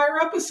written in prior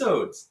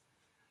episodes.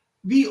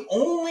 The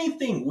only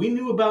thing we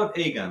knew about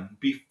Aegon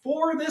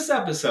before this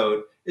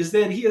episode is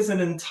that he is an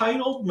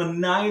entitled,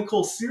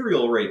 maniacal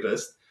serial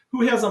rapist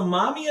who has a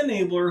mommy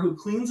enabler who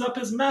cleans up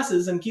his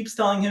messes and keeps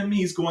telling him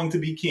he's going to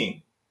be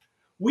king.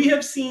 We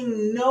have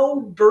seen no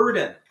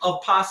burden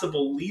of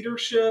possible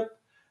leadership,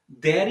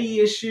 daddy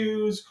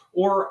issues,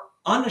 or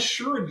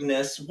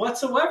unassuredness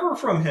whatsoever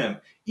from him,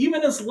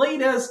 even as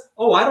late as,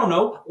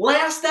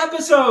 last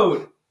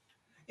episode.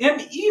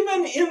 And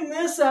even in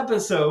this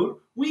episode,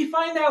 we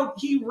find out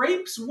he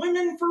rapes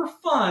women for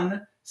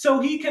fun so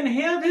he can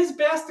have his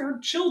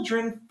bastard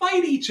children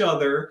fight each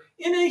other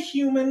in a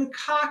human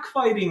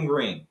cockfighting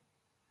ring.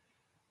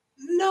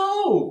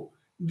 No,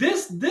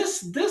 this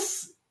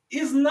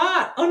is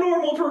not a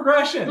normal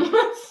progression.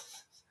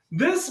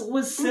 This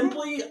was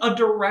simply a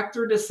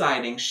director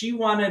deciding she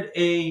wanted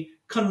a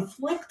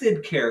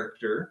conflicted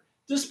character,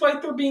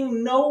 despite there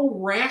being no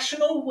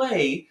rational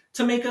way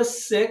to make a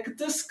sick,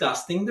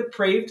 disgusting,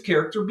 depraved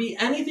character be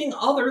anything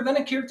other than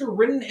a character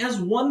written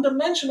as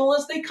one-dimensional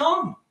as they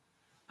come.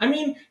 I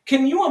mean,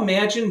 can you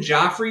imagine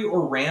Joffrey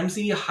or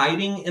Ramsay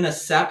hiding in a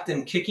sept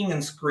and kicking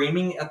and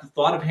screaming at the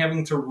thought of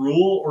having to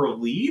rule or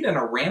lead in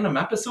a random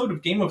episode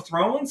of Game of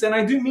Thrones? And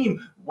I do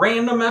mean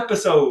random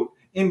episode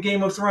in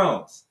Game of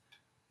Thrones.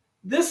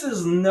 This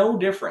is no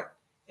different.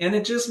 And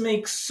it just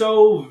makes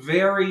so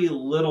very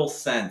little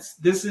sense.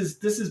 This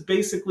is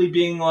basically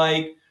being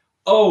like,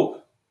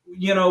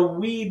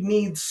 we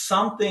need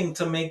something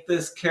to make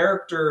this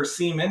character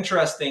seem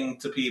interesting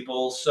to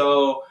people,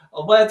 so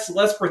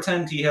let's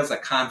pretend he has a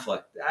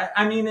conflict.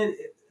 I mean,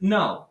 it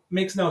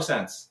makes no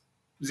sense.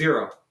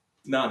 Zero.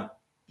 None.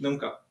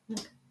 Nunca.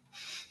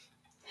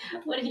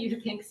 What do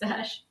you think,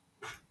 Sesh?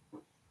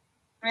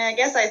 I mean, I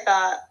guess I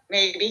thought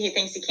maybe he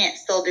thinks he can't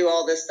still do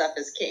all this stuff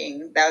as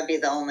king. That would be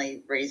the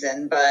only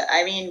reason. But,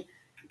 I mean,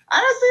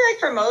 honestly, like,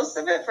 for most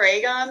of it, for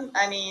Aegon,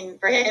 I mean,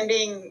 for him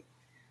being,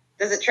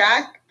 does it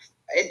track?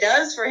 It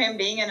does for him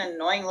being an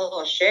annoying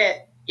little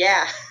shit.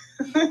 Yeah.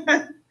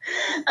 I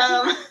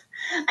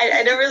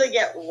don't really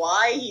get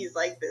why he's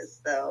like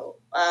this, though.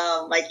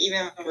 Like,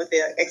 even with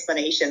the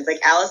explanations.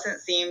 Like, Alicent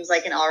seems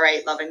like an all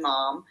right, loving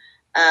mom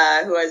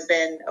who has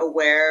been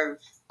aware of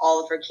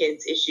all of her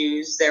kids'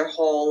 issues their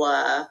whole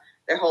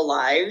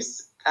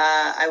lives.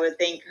 I would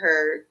think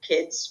her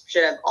kids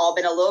should have all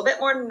been a little bit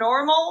more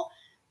normal,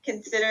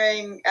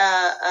 considering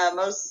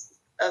most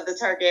of the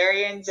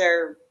Targaryens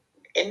are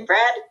inbred,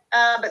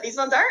 but these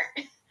ones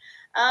aren't.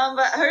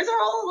 But hers are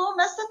all a little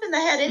messed up in the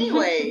head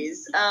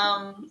anyways.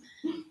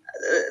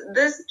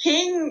 This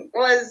king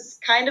was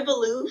kind of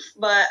aloof,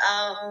 but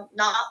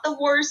not the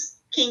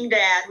worst king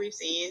dad we've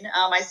seen.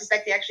 I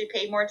suspect he actually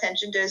paid more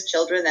attention to his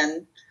children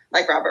than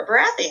like Robert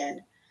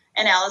Baratheon.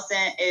 And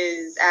Alicent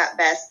is at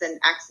best an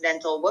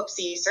accidental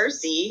whoopsie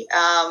Cersei.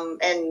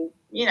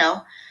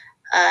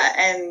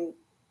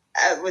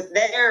 With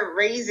their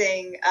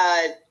raising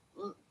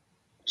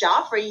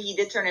Joffrey, he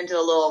did turn into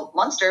a little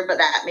monster, but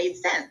that made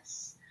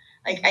sense.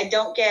 Like, I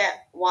don't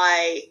get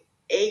why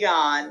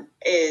Aegon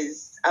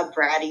is a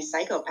bratty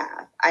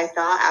psychopath. I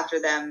thought after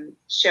them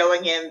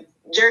showing him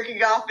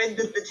jerking off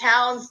into the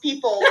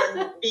townspeople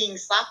and being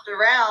slapped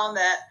around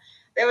that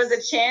there was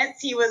a chance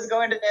he was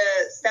going to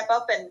step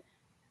up and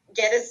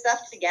get his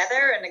stuff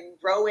together and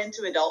grow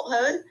into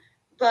adulthood.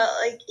 But,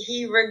 like,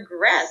 he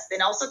regressed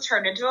and also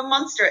turned into a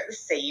monster at the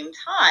same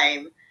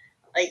time.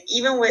 Like,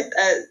 even with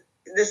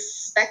this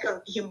speck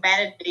of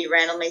humanity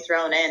randomly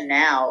thrown in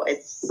now,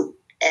 it's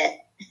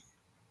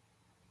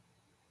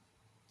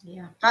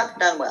Yeah. Not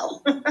done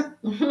well.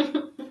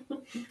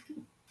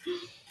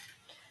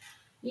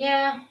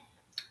 Yeah.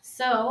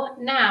 So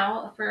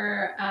now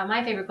for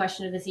my favorite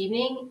question of this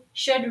evening.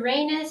 Should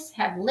Rhaenys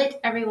have lit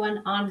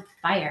everyone on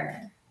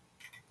fire?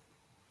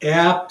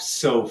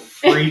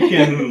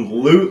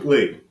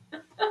 Abso-freaking-lutely.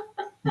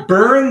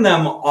 Burn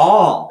them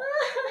all.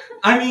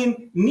 I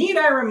mean, need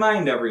I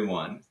remind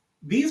everyone,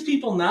 these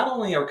people not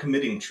only are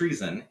committing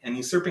treason and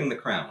usurping the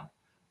crown,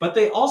 but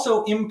they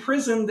also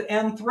imprisoned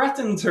and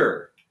threatened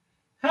her.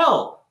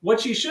 Hell,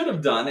 what she should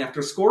have done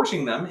after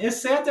scorching them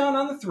is sat down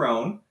on the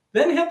throne,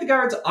 then had the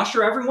guards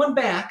usher everyone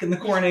back in the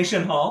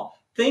coronation hall,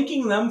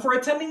 thanking them for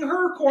attending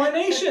her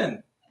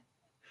coronation.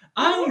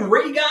 I'm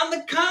Rhaegon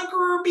the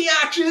Conqueror,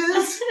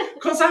 biatches!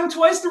 Because I'm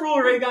twice the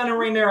ruler Rhaegon and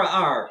Rhaenyra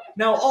are.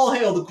 Now all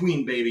hail the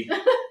queen, baby.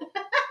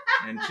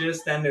 And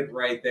just end it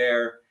right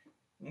there.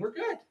 And we're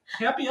good.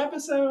 Happy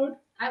episode.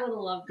 I would have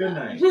loved Good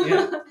that. night.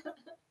 Yeah.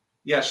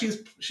 Yeah,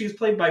 she's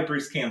played by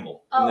Bruce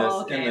Campbell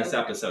in this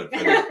episode. For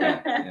this.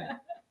 Yeah.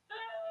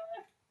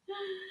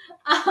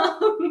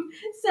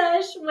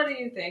 Sesh, what do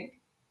you think?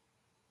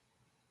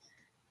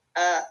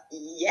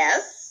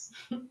 Yes.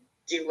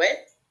 Do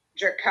it.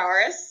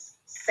 Dracarys,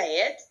 say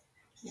it.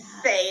 Yeah.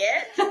 Say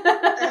it.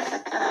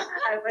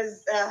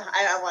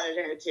 I wanted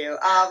her to.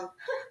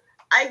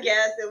 I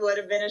guess it would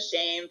have been a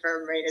shame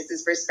from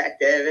Rhaenys'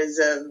 perspective, as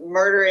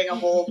murdering a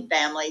whole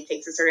family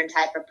takes a certain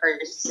type of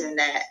person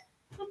that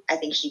I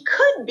think she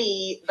could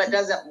be, but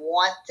doesn't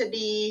want to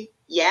be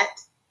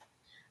yet.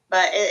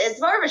 But it's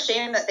more of a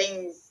shame that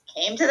things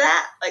came to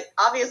that. Like,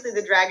 obviously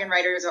the dragon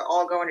riders are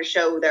all going to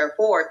show their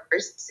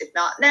force. If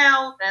not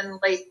now, then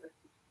like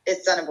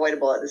it's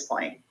unavoidable at this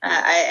point.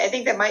 I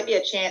think there might be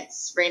a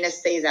chance Rhaena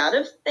stays out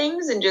of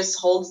things and just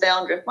holds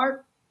down Driftwood,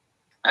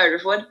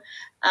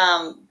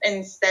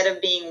 instead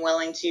of being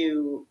willing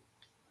to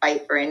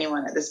fight for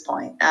anyone at this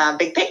point.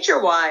 Big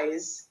picture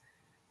wise,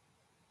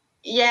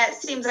 yeah, it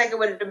seems like it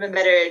would have been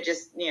better to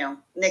just,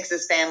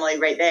 Nyx's family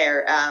right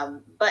there.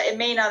 But it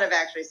may not have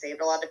actually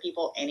saved a lot of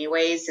people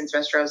anyways, since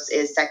Westeros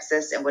is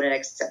sexist and wouldn't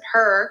accept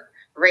her,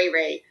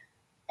 Ray,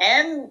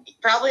 and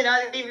probably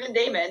not even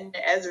Daemon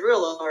as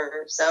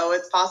ruler. So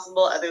it's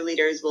possible other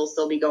leaders will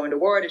still be going to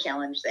war to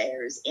challenge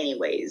theirs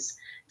anyways.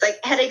 It's like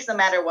headaches no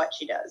matter what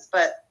she does.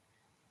 But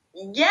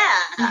yeah,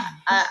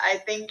 I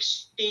think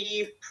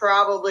she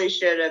probably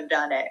should have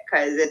done it,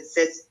 because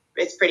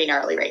it's pretty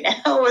gnarly right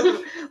now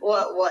with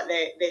what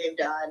they've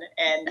done.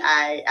 And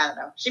I don't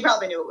know. She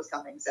probably knew it was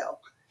coming, so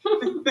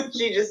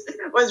she just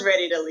was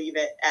ready to leave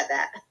it at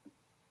that.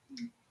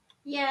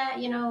 Yeah,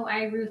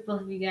 I agree with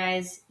both of you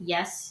guys.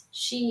 Yes,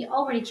 she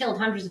already killed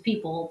hundreds of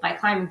people by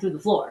climbing through the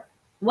floor.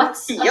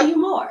 What's a few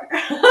more?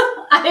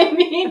 I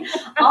mean,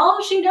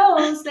 all she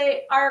knows,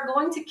 they are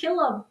going to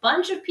kill a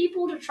bunch of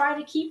people to try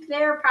to keep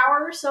their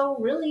power. So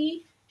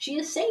really, she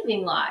is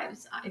saving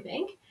lives, I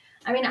think.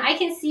 I mean, I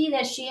can see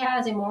that she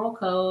has a moral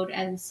code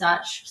and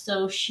such.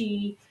 So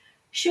she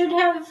should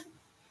have,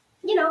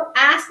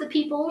 asked the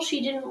people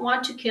she didn't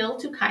want to kill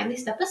to kindly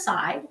step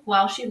aside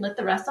while she lit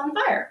the rest on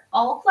fire.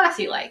 All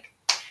classy-like.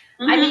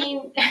 Mm-hmm. I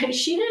mean,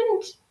 she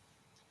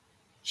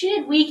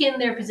did weaken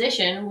their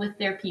position with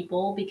their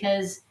people,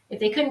 because if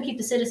they couldn't keep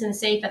the citizens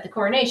safe at the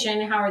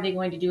coronation, how are they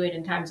going to do it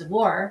in times of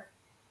war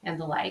and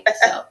the like?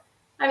 So,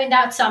 I mean,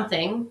 that's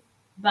something,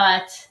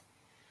 but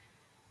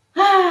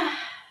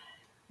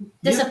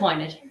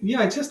disappointed.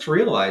 Yeah, I just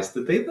realized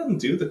that they didn't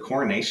do the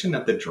coronation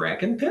at the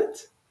dragon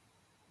pit,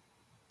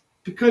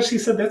 because she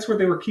said that's where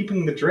they were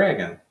keeping the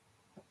dragon.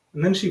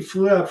 And then she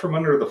flew out from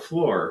under the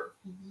floor.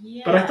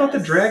 Yes. But I thought the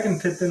dragon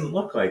pit didn't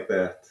look like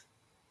that.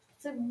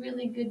 That's a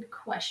really good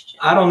question.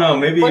 I don't know.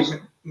 Maybe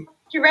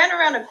she ran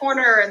around a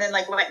corner and then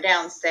went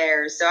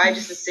downstairs. So I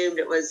just assumed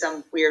it was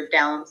some weird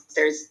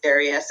downstairs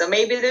area. So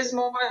maybe there's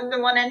more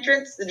than one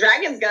entrance. The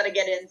dragon's got to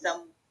get in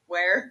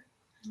somewhere.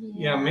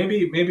 Yeah,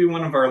 maybe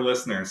one of our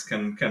listeners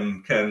can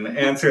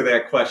answer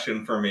that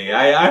question for me.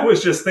 I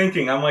was just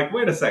thinking, I'm like,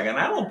 wait a second,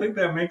 I don't think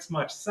that makes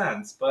much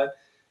sense. But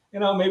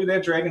maybe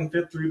that dragon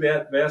fit through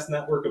that vast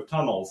network of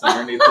tunnels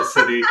underneath the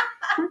city.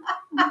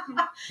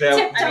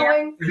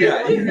 Tiptoeing.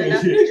 Yeah.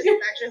 Just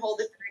actually hold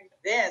it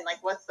in.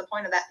 What's the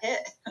point of that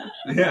pit?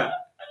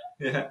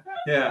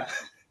 Yeah.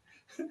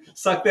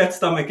 Suck that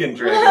stomach in,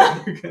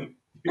 dragon.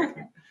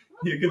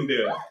 You can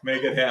do it.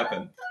 Make it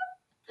happen.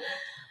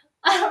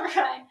 All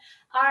right.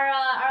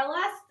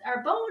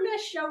 Our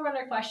bonus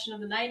showrunner question of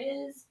the night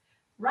is: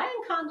 Ryan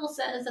Condal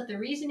says that the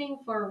reasoning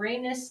for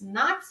Rhaenys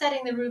not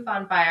setting the roof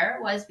on fire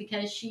was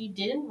because she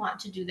didn't want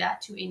to do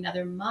that to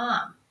another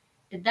mom.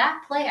 Did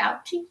that play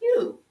out to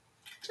you?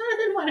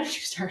 Jonathan, why don't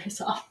you start us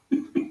off?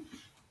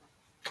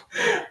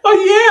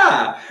 Oh,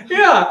 yeah.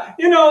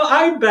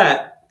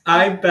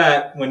 I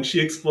bet when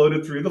she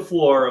exploded through the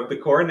floor of the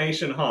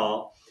coronation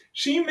hall,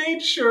 she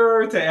made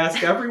sure to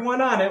ask everyone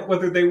on it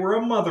whether they were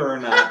a mother or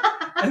not,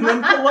 and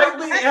then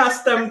politely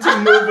asked them to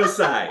move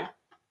aside.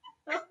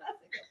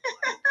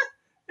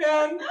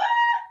 And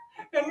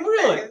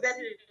really,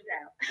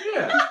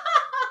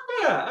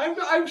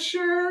 I'm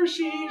sure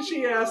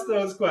she asked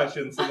those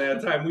questions in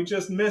that time. We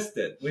just missed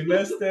it.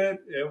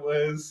 It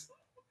was.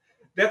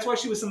 That's why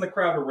she was in the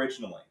crowd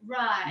originally.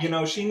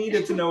 Right. She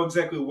needed to know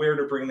exactly where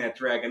to bring that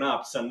dragon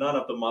up, so none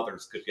of the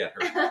mothers could get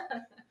her.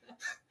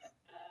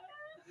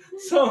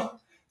 So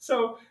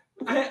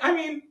I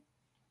mean,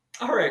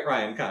 all right,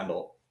 Ryan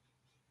Condal,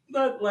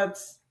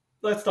 let's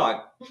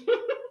talk.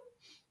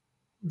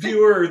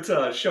 Viewer to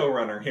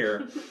showrunner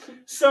here.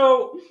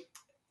 So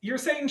you're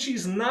saying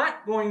she's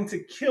not going to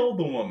kill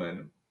the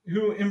woman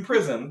who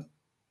imprisoned,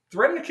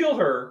 threatened to kill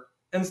her,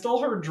 and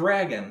stole her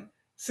dragon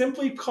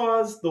simply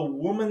because the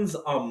woman's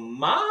a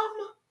mom?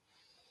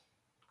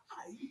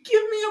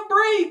 Give me a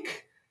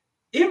break.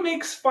 It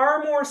makes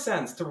far more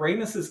sense to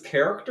Rhaenys'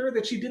 character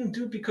that she didn't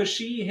do it because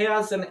she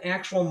has an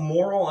actual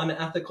moral and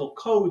ethical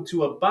code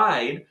to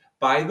abide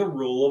by the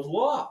rule of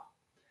law.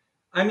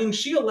 I mean,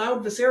 she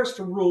allowed Viserys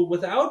to rule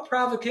without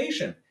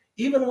provocation,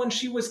 even when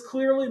she was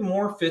clearly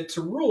more fit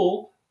to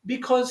rule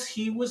because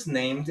he was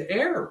named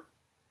heir.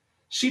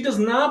 She does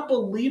not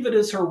believe it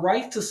is her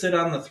right to sit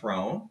on the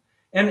throne,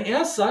 and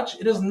as such,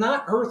 it is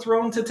not her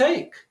throne to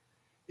take.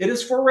 It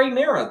is for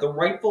Rhaenyra, the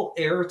rightful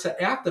heir,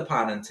 to act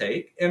upon and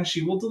take, and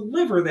she will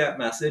deliver that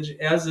message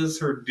as is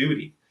her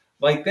duty.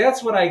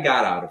 That's what I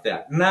got out of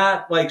that.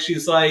 Not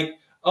she's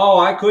oh,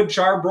 I could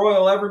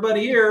charbroil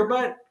everybody here,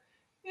 but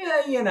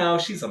yeah,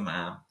 she's a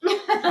mom.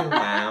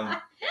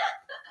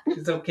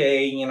 She's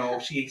okay,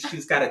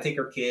 she's got to take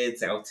her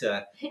kids out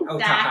to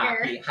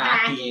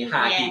hockey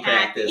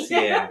practice.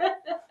 Yeah.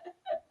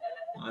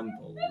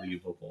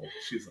 Unbelievable.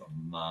 She's a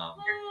mom.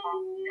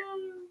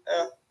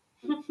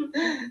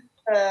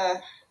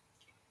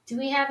 Do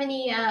we have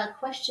any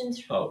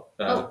questions?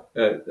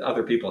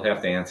 Other people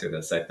have to answer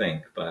this, I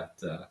think,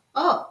 but...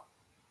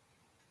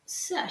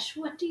 Sesh,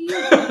 what do you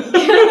think?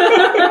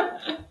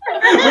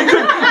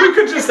 we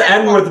could just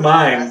end with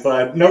mine,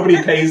 but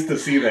nobody pays to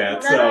see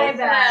that. So My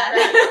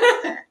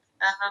bad.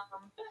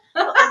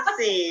 Let's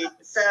see.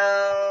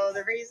 So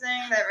the reason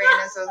that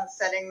Rhaenys wasn't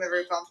setting the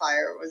roof on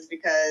fire was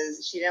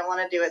because she didn't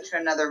want to do it to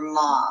another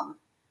mom.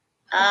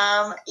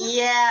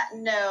 Yeah,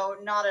 no,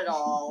 not at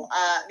all.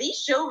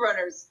 These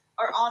showrunners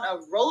are on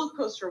a roller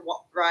coaster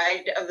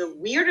ride of the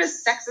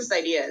weirdest sexist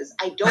ideas.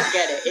 I don't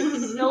get it.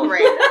 It's so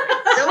random.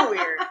 It's so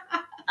weird.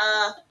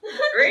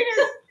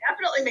 Rhaenys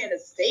definitely made a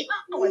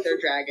statement with her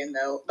dragon,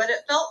 though, but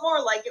it felt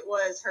more like it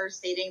was her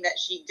stating that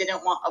she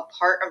didn't want a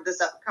part of this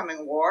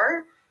upcoming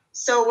war.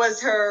 So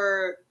was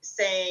her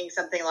saying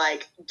something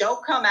like,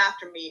 "Don't come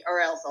after me or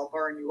else I'll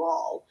burn you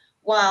all,"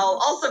 while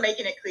also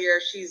making it clear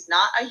she's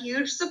not a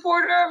huge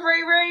supporter of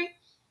Ray.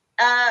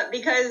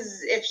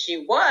 Because if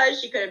she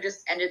was, she could have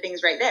just ended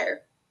things right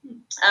there.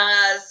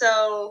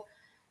 So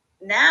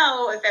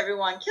now if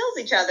everyone kills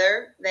each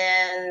other,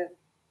 then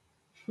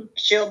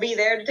she'll be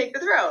there to take the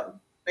throne.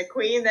 The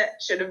queen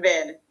that should have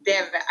been.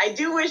 Damn it. I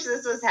do wish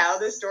this was how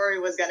this story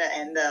was going to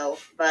end, though.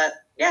 But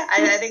yeah,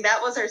 I think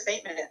that was her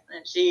statement.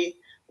 And she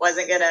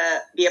wasn't going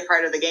to be a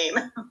part of the game.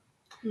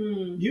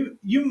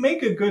 You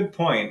make a good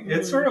point.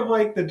 It's sort of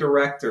like the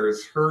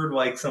directors heard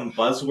like some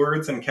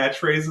buzzwords and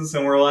catchphrases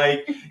and were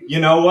like, you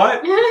know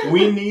what?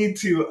 We need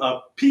to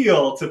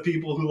appeal to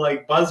people who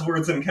like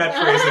buzzwords and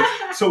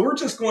catchphrases. So we're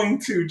just going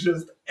to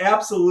just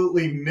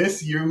absolutely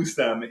misuse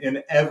them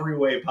in every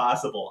way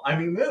possible. I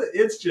mean,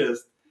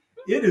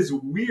 it is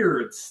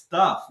weird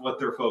stuff what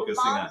they're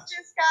focusing on. Moms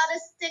just gotta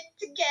stick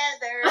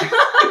together.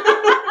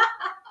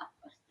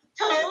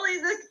 Totally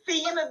the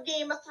theme of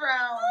Game of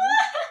Thrones.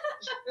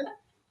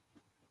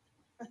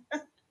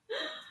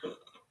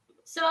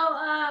 So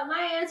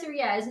my answer,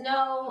 is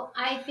no.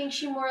 I think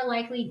she more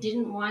likely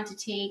didn't want to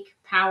take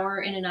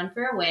power in an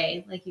unfair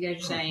way, like you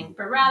guys are saying,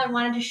 but rather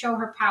wanted to show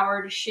her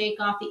power to shake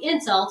off the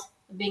insult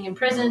of being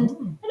imprisoned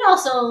and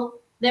also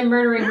them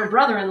murdering her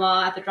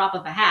brother-in-law at the drop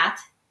of a hat.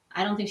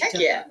 I don't think she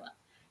took that well.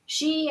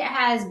 She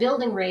has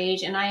building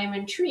rage, and I am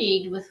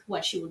intrigued with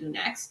what she will do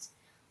next.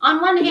 On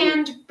one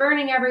hand,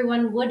 burning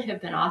everyone would have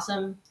been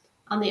awesome.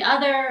 On the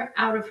other,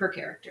 out of her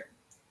character.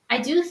 I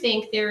do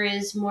think there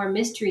is more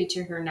mystery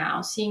to her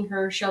now, seeing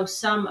her show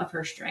some of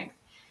her strength.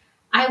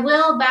 I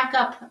will back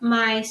up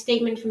my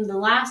statement from the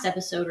last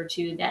episode or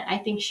two that I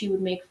think she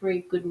would make for a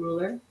good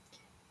ruler.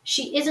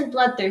 She isn't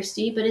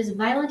bloodthirsty, but is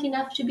violent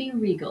enough to be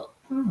regal.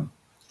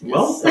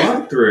 Well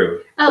thought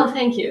through. Oh,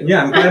 thank you.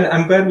 Yeah,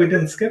 I'm glad we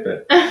didn't skip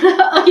it.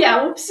 Oh,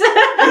 yeah, whoops.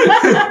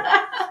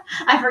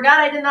 I forgot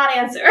I did not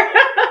answer.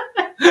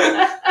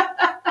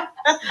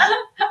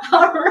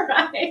 All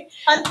right.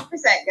 100%,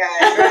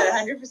 guys. We're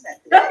at 100%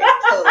 today.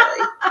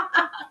 Totally.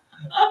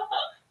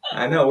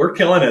 I know, we're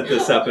killing it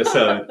this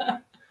episode.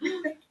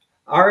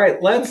 All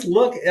right, let's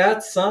look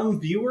at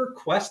some viewer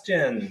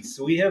questions.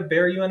 We have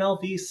Bear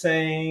UNLV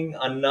saying,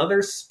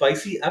 another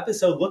spicy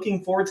episode.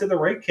 Looking forward to the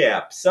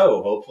recap.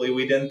 So hopefully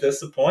we didn't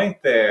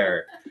disappoint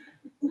there.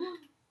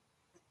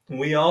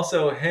 We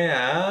also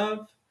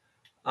have...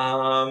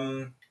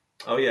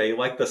 oh yeah, you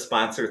like the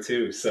sponsor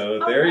too. So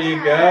there you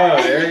go.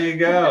 There you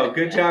go.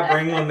 Good job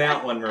bringing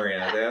that one,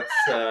 Maria.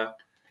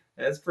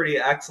 That's pretty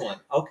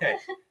excellent. Okay,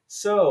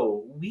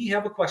 so we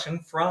have a question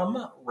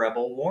from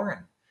Rebel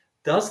Warren.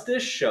 Does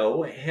this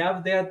show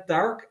have that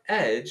dark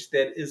edge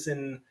that is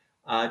in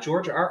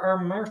George R.R.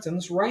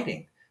 Martin's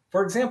writing?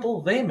 For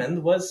example,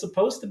 Vaemond was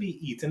supposed to be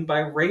eaten by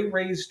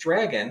Ray's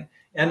dragon,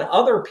 and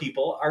other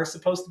people are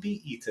supposed to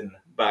be eaten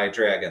by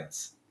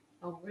dragons.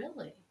 Oh,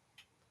 really?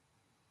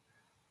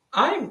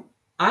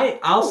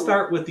 I'll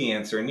start with the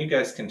answer, and you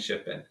guys can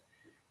chip in.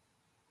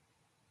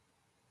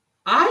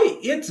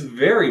 It's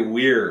very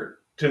weird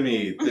to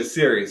me, this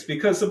series,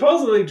 because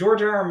supposedly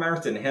George R.R.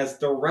 Martin has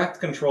direct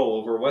control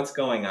over what's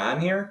going on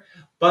here,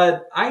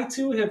 but I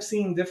too have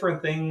seen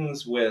different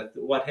things with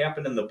what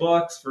happened in the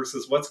books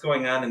versus what's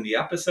going on in the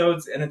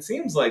episodes, and it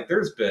seems like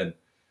there's been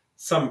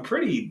some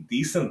pretty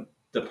decent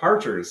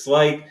departures.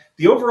 Like,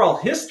 the overall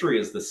history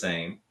is the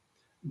same,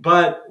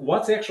 but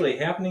what's actually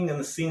happening in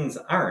the scenes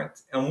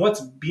aren't. And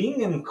what's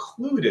being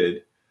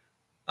included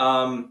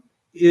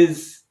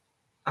is,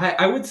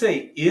 I would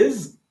say,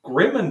 is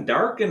grim and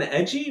dark and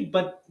edgy,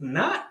 but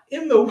not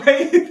in the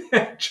way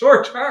that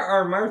George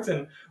R.R.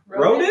 Martin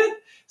wrote it.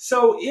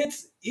 So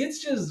it's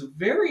just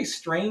very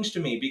strange to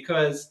me,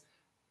 because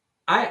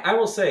I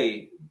will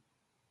say,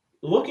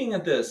 looking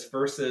at this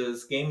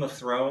versus Game of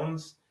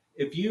Thrones,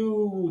 if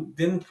you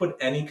didn't put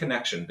any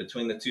connection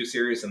between the two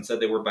series and said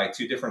they were by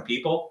two different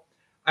people,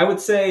 I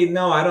would say,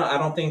 no, I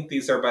don't think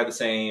these are by the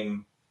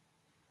same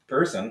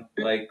person.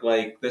 Like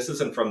this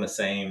isn't from the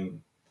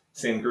same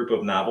group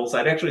of novels.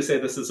 I'd actually say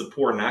this is a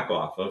poor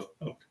knockoff of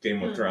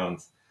Game of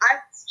Thrones. I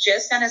was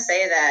just gonna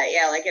say that.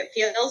 Yeah, like it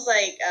feels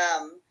like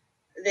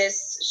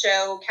this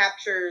show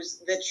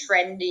captures the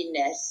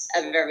trendiness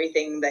of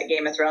everything that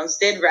Game of Thrones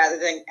did rather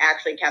than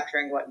actually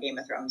capturing what Game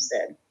of Thrones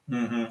did.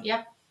 Mm-hmm.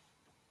 Yep.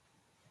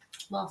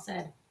 Well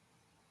said.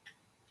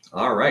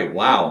 All right.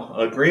 Wow.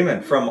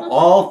 Agreement from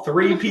all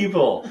three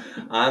people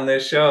on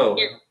this show.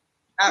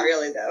 Not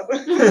really, though.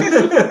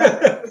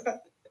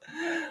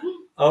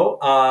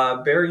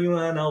 Bear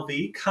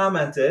UNLV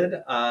commented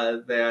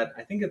that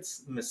I think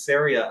it's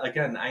Maria.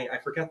 Again, I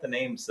forget the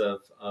names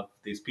of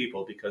these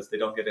people because they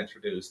don't get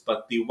introduced.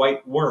 But the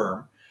white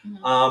worm,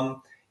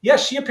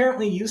 yes, she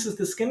apparently uses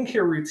the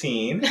skincare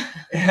routine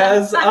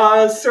as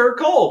Sir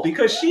Cole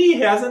because she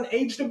hasn't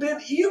aged a bit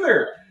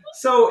either.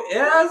 So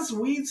as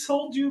we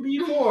told you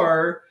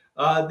before,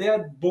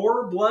 that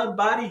Boar Blood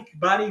body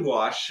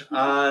wash,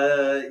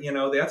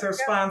 that's our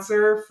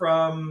sponsor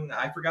from,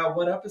 I forgot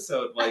what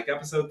episode, like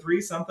episode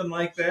 3, something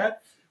like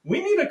that.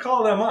 We need to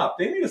call them up.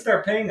 They need to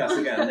start paying us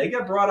again. They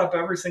get brought up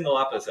every single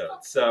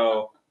episode.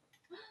 So,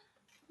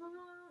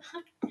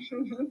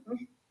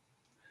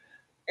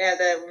 yeah,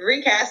 the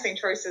recasting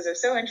choices are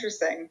so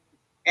interesting.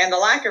 And the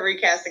lack of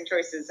recasting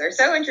choices are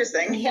so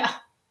interesting. Yeah.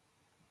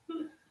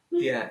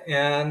 Yeah,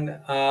 and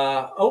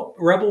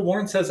Rebel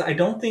Warren says, I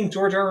don't think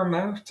George R.R.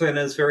 Martin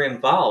is very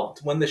involved.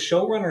 When the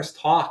showrunners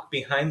talk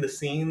behind the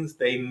scenes,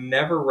 they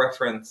never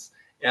reference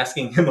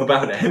asking him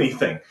about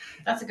anything.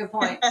 That's a good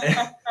point.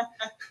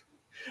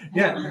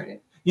 Yeah,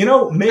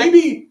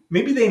 maybe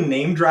they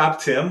name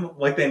dropped him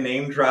like they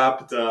name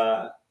dropped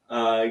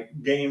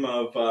Game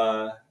of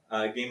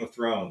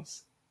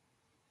Thrones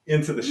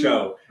into the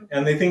show,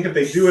 and they think if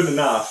they do it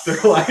enough, they're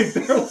like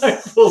we'll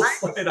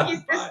slide on.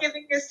 He's just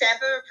giving a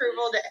stamp of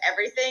approval to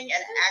everything,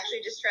 and actually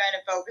just trying to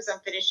focus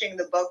on finishing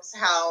the books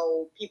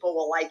how people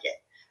will like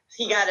it.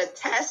 He got a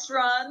test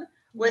run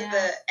with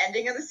the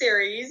ending of the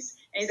series,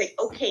 and he's like,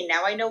 okay,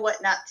 now I know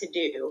what not to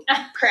do.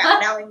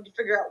 Crap, now I need to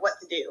figure out what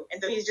to do.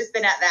 And so he's just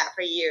been at that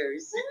for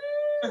years.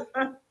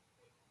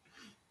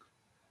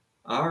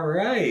 All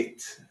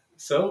right.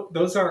 So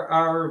those are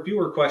our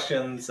viewer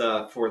questions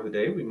for the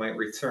day. We might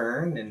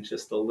return in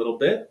just a little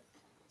bit.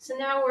 So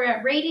now we're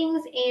at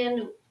ratings,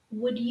 and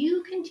would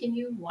you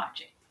continue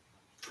watching?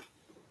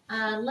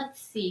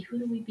 Let's see. Who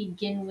do we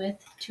begin with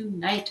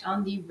tonight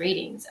on the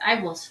ratings? I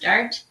will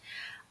start.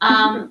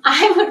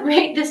 I would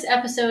rate this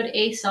episode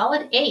a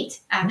solid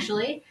 8,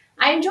 actually.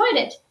 I enjoyed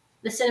it.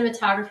 The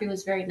cinematography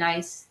was very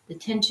nice. The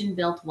tension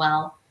built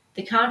well.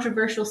 The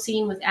controversial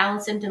scene with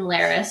Alicent and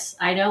Larys,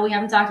 I know we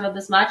haven't talked about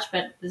this much,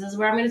 but this is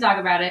where I'm going to talk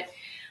about it,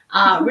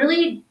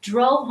 really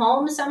drove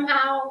home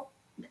somehow.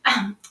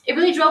 It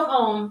really drove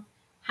home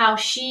how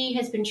she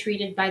has been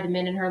treated by the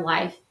men in her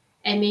life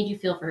and made you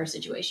feel for her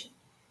situation.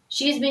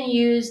 She's been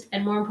used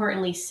and, more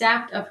importantly,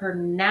 sapped of her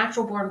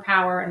natural-born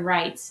power and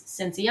rights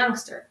since a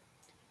youngster.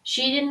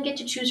 She didn't get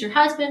to choose her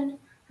husband.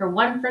 Her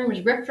one friend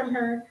was ripped from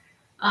her.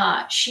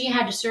 She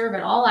had to serve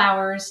at all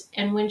hours,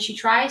 and when she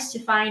tries to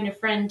find a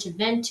friend to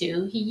vent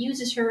to, he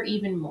uses her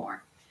even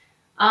more.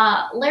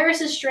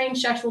 Larys'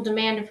 strange sexual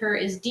demand of her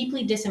is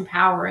deeply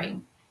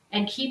disempowering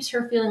and keeps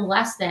her feeling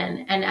less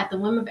than and at the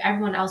whim of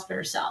everyone else but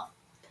herself.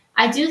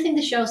 I do think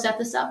the show set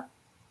this up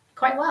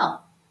quite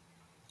well.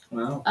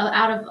 Wow.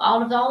 Out of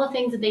all the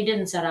things that they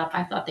didn't set up,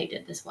 I thought they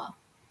did this well.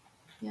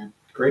 Yeah.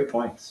 Great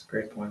points.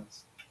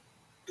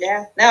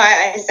 Yeah, no,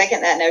 I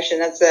second that notion.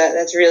 That's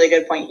a really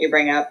good point you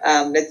bring up.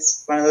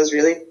 It's one of those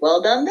really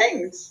well done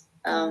things.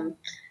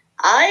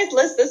 I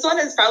list this one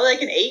as probably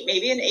like an 8,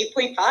 maybe an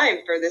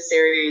 8.5 for this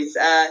series.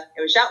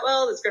 It was shot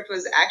well. The script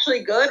was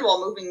actually good while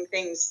moving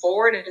things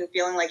forward and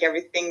feeling like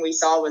everything we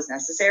saw was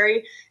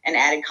necessary and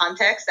added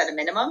context at a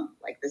minimum,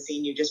 like the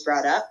scene you just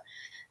brought up,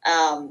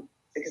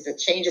 because it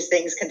changes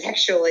things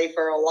contextually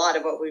for a lot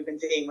of what we've been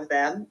seeing with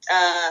them.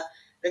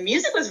 The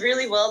music was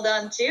really well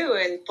done, too,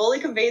 and fully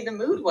conveyed the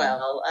mood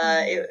well.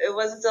 It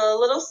was a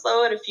little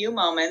slow at a few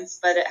moments,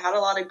 but it had a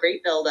lot of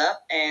great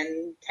build-up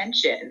and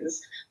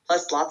tensions,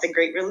 plus lots of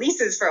great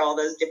releases for all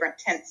those different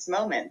tense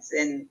moments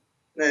in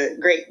the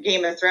great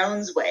Game of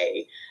Thrones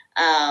way.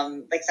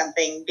 Like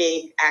something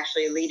big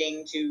actually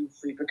leading to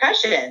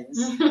repercussions.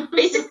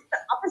 Basically the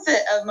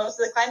opposite of most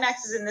of the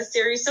climaxes in this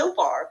series so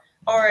far,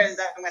 or as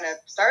I'm going to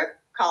start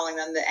calling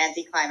them, the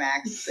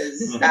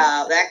anticlimaxes,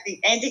 the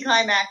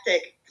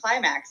anticlimactic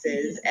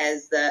climaxes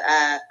as the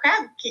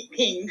Crab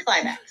King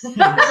climax. There's a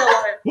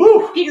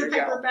lot of Peter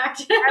Piper back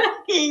to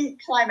Crab King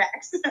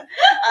climax. This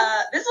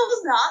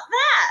was not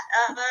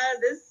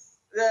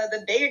that.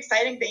 The big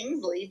exciting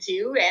things lead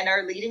to and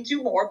are leading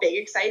to more big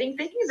exciting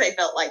things. I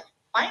felt like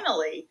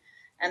finally.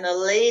 And the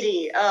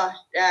lady,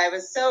 I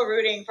was so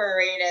rooting for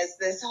Rhaenys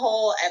this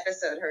whole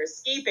episode. Her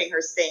escaping,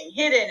 her staying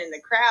hidden in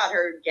the crowd,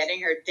 her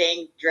getting her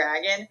dang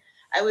dragon.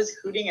 I was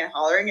hooting and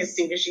hollering as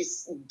soon as she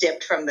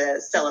dipped from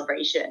the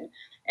celebration.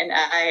 And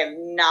I have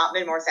not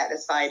been more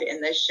satisfied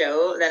in this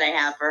show than I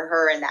have for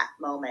her in that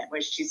moment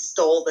when she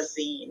stole the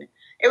scene.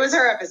 It was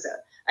her episode.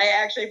 I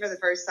actually, for the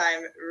first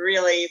time,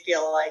 really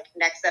feel like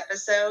next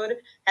episode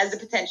has the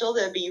potential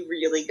to be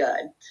really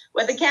good.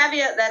 With the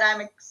caveat that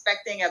I'm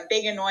expecting a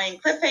big, annoying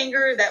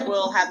cliffhanger that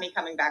will have me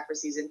coming back for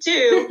season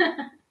 2.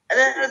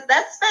 That's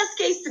best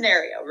case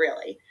scenario,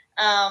 really.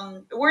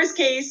 Worst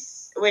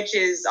case, which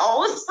is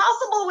always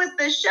possible with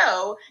this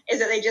show, is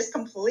that they just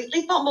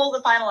completely fumble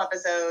the final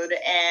episode,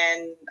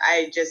 and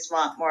I just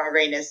want more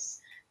Rhaenys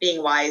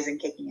being wise and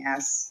kicking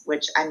ass,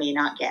 which I may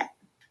not get.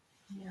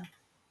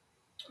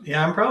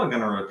 Yeah, I'm probably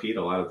going to repeat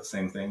a lot of the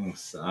same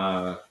things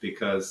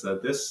because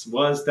this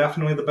was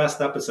definitely the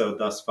best episode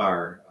thus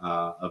far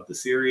of the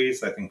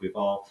series. I think we've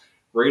all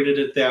rated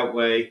it that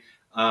way.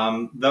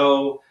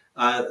 Though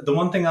the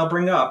one thing I'll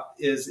bring up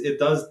is it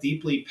does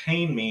deeply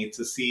pain me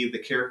to see the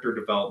character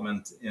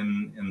development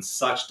in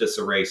such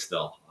disarray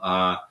still.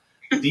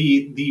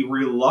 The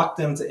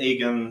reluctant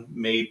Aegon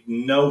made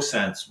no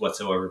sense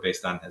whatsoever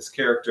based on his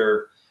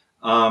character.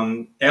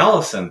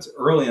 Alicent,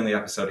 early in the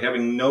episode,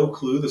 having no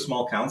clue the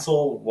small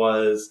council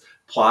was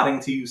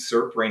plotting to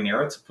usurp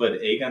Rhaenyra to put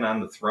Aegon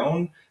on the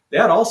throne,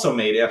 that also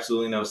made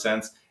absolutely no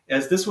sense,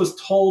 as this was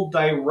told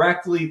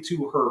directly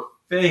to her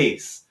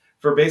face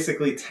for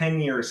basically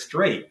 10 years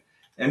straight.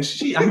 And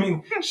she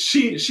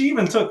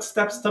even took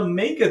steps to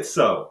make it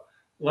so,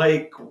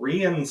 like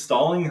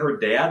reinstalling her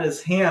dad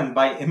as hand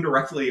by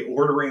indirectly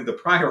ordering the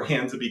prior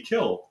hand to be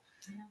killed.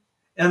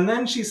 And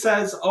then she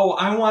says, "Oh,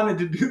 I wanted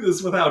to do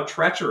this without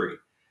treachery."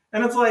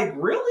 And it's like,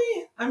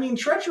 really? I mean,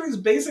 treachery is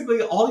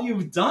basically all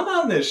you've done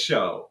on this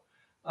show.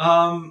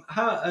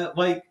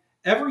 Like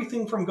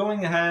everything from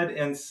going ahead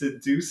and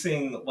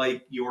seducing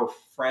like your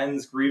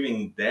friend's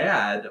grieving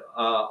dad,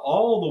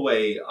 all the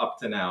way up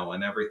to now,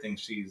 and everything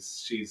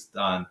she's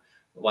done,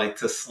 like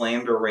to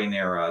slander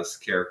Rhaenyra's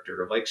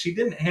character. Like she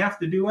didn't have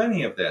to do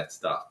any of that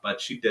stuff, but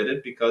she did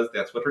it because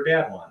that's what her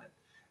dad wanted,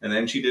 and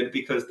then she did it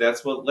because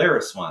that's what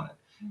Larys wanted.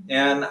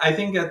 And I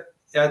think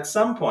at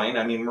some point,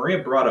 I mean, Maria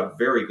brought up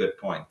very good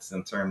points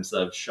in terms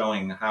of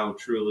showing how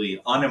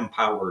truly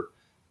unempowered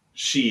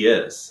she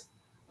is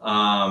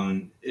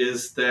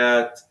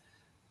that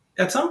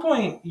at some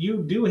point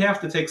you do have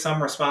to take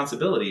some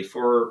responsibility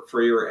for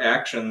your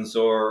actions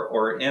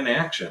or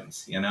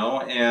inactions,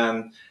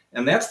 and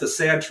that's the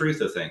sad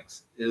truth of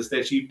things, is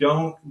that you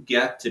don't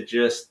get to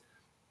just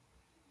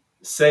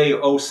say,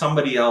 oh,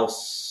 somebody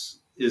else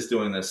is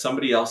doing this,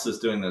 somebody else is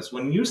doing this.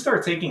 When you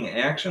start taking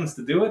actions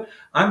to do it,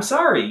 I'm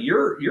sorry,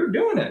 you're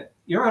doing it.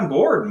 You're on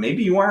board.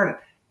 Maybe you aren't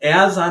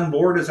as on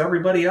board as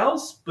everybody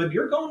else, but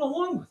you're going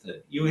along with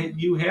it.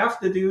 You have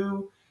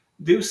to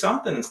do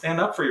something and stand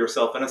up for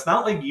yourself. And it's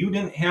not like you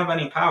didn't have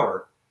any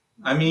power.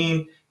 I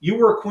mean, you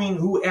were a queen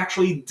who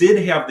actually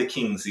did have the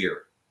king's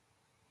ear.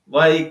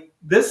 Like,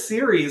 this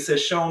series has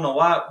shown a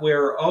lot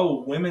where,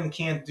 oh, women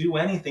can't do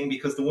anything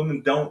because the women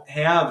don't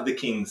have the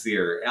king's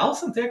ear.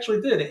 Alicent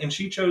actually did, and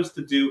she chose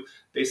to do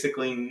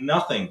basically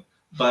nothing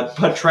but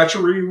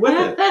treachery with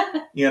it,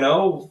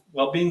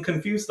 while being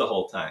confused the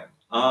whole time.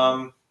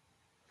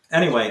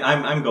 Anyway,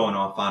 I'm going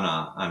off on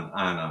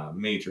a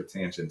major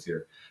tangent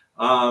here.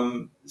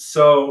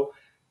 So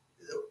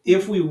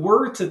if we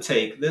were to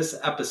take this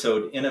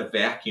episode in a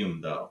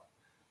vacuum, though,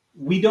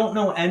 we don't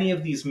know any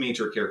of these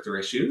major character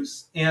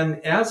issues,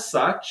 and as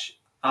such,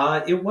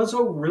 it was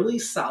a really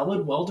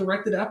solid,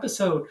 well-directed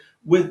episode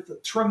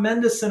with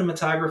tremendous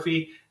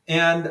cinematography,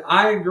 and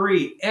I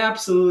agree,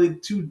 absolutely,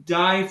 to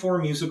die for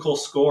musical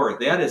score.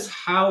 That is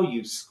how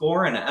you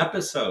score an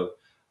episode.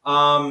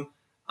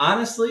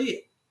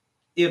 Honestly,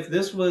 if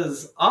this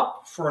was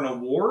up for an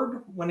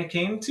award when it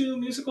came to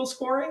musical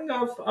scoring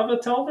of a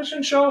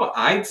television show,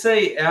 I'd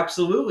say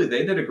absolutely,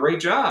 they did a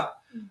great job.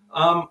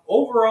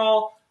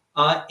 Overall,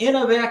 in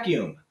a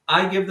vacuum,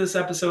 I give this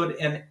episode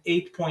an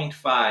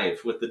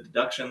 8.5 with the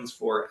deductions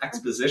for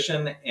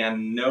exposition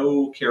and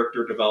no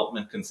character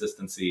development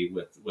consistency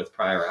with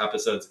prior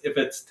episodes. If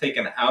it's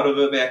taken out of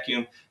a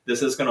vacuum,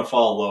 this is going to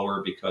fall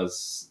lower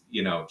because,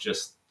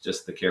 just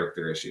the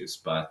character issues.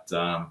 But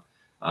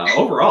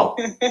overall,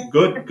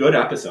 good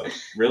episode.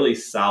 Really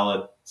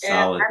solid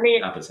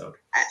episode.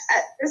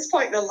 At this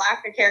point, the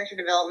lack of character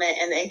development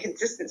and the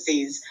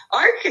inconsistencies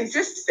are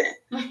consistent.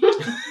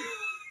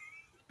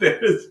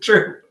 That is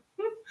true.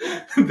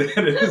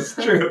 That is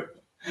true.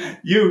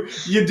 You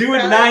do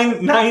it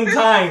nine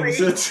times.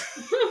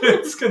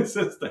 It's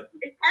consistent.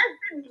 It has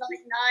been like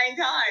 9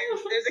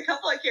 times. There's a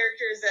couple of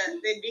characters that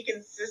they'd be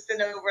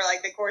consistent over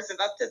like the course of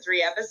up to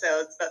 3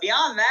 episodes, but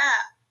beyond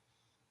that,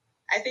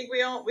 I think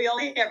we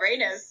only have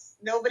Rhaenys.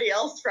 Nobody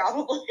else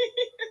probably.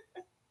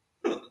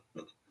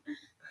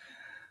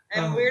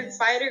 And Weird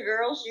Spider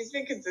Girl, she's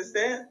been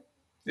consistent.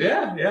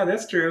 Yeah,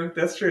 that's true.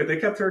 That's true. They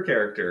kept her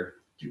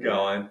character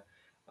going.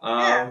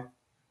 Going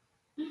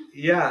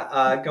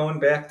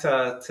back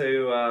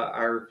to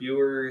our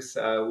viewers,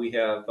 we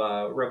have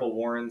Rebel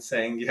Warren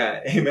saying,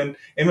 yeah, Aemon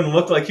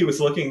looked like he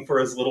was looking for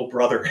his little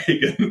brother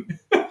Aegon.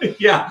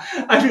 Yeah,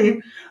 I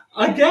mean,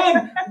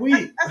 again,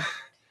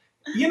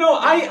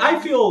 I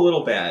feel a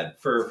little bad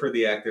for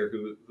the actor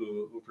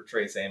who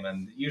portrays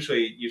Aemon.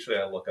 Usually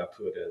I look up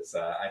who it is.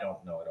 I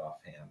don't know it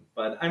offhand,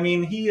 but I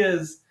mean,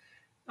 he's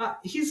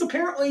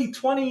apparently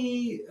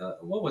 20.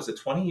 What was it?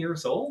 20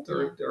 years old,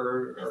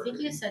 or I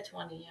think you said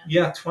 20.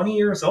 Yeah, 20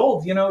 years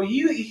old. He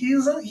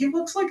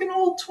looks like an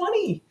old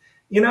 20.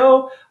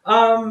 You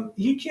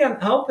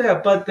can't help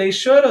that, but they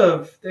should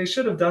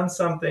have done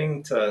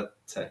something to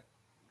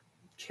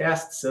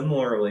cast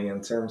similarly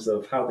in terms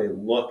of how they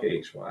look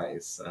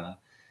age-wise.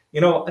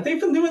 They've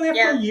been doing that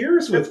for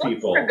years with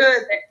people. The looks are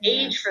good. The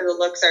age for the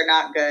looks are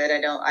not good.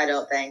 I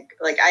don't think.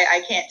 Like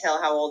I can't tell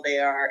how old they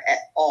are at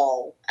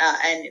all,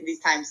 and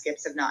these time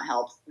skips have not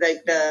helped.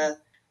 Like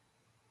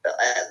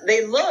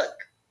they look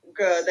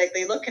good. Like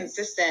they look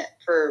consistent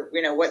for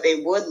what they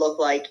would look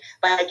like,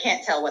 but I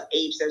can't tell what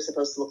age they're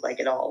supposed to look like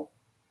at all.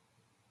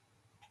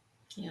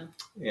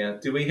 Yeah.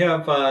 Do we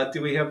have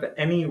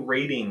any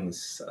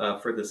ratings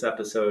for this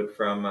episode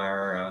from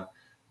our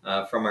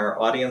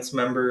audience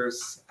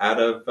members out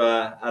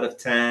of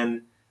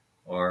 10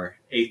 or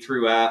A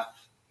through F?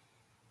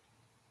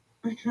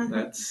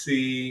 Let's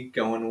see.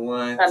 Going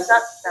once. Thumbs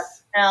up,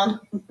 thumbs down.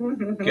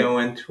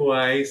 Going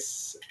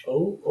twice.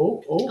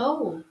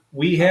 Oh.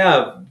 We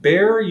have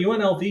Bear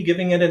UNLV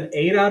giving it an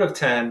 8 out of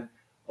 10.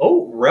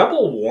 Oh,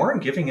 Rebel Warren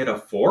giving it a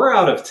 4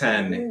 out of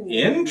 10. Ooh.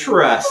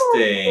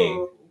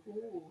 Interesting.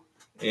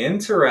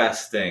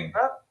 Interesting.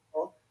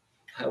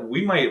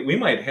 We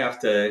might have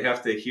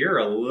to hear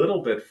a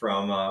little bit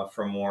from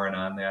Warren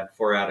on that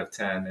 4 out of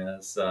 10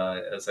 as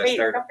I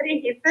start.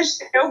 Somebody hates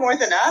this show more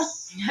than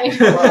us.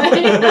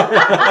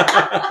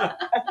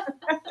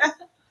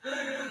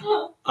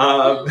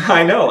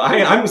 I know.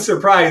 I'm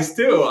surprised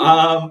too.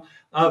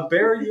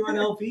 Bear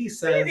UNLV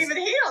says. I didn't even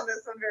hate on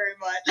this one very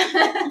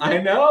much. I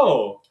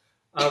know.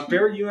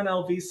 Bear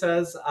UNLV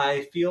says,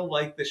 I feel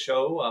like the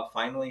show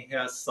finally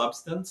has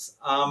substance.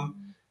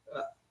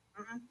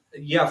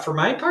 Yeah, for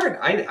my part,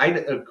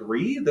 I'd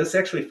agree. This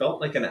actually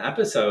felt like an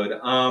episode.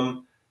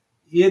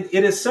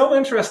 It is so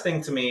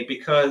interesting to me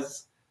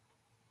because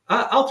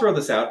I'll throw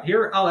this out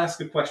here. I'll ask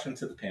a question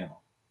to the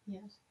panel.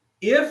 Yes.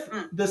 If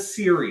the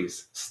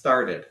series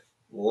started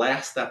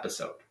last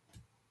episode,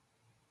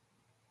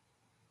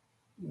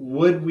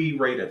 would we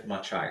rate it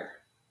much higher?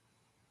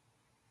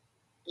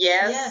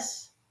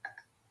 Yes.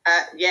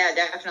 Yeah,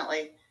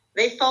 definitely.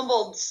 They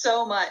fumbled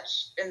so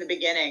much in the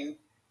beginning.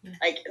 Yeah.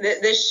 Like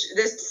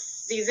this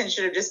season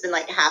should have just been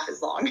like half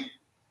as long.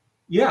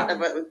 Yeah.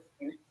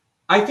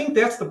 I think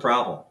that's the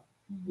problem.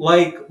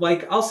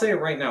 Like I'll say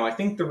it right now. I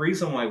think the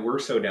reason why we're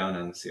so down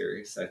on the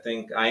series,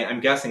 I'm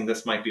guessing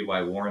this might be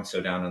why Warren's so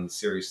down on the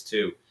series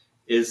too,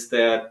 is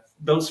that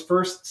those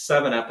first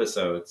 7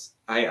 episodes,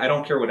 I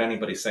don't care what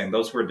anybody's saying,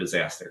 those were a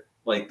disaster.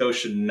 Like those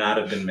should not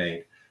have been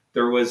made.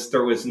 There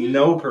was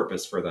no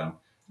purpose for them.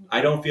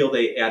 I don't feel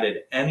they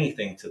added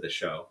anything to the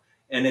show.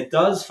 And it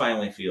does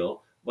finally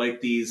feel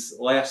like these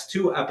last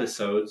 2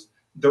 episodes,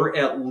 they're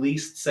at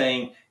least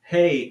saying,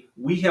 hey,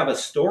 we have a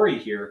story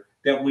here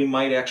that we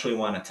might actually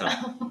want to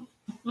tell.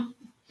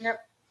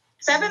 Yep.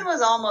 7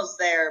 was almost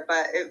there,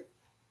 but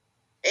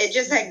it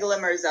just had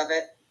glimmers of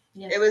it.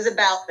 Yeah. It was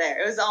about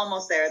there. It was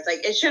almost there. It's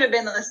like it should have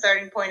been the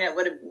starting point. It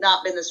would have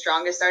not been the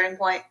strongest starting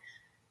point.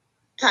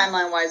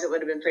 Timeline-wise, it would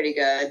have been pretty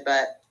good,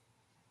 but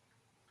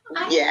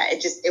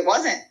it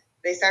wasn't.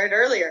 They started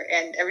earlier,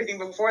 and everything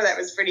before that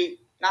was pretty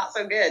not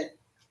so good.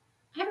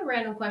 I have a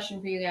random question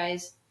for you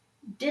guys.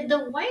 Did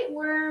the white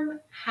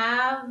worm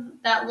have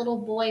that little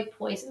boy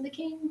poison the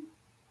king?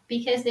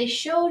 Because they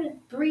showed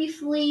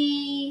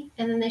briefly,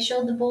 and then they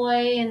showed the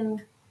boy,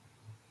 and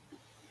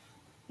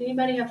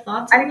anybody have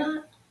thoughts on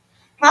that?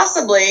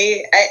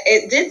 Possibly.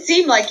 It did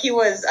seem like he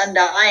was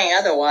undying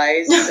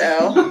otherwise,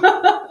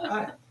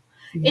 so.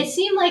 It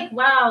seemed like,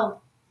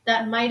 wow,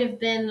 that might have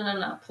been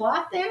a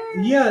plot there.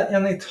 Yeah,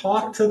 and they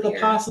talked to the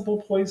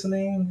possible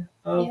poisoning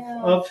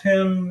of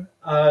him,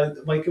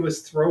 like it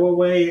was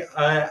throwaway.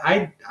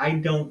 I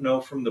don't know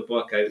from the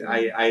book.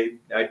 I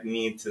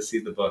need to see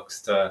the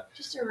books to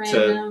just a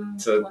random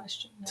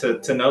question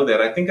to know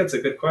that. I think it's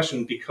a good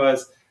question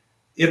because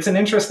it's an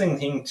interesting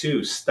thing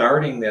too.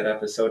 Starting that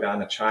episode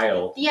on a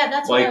child,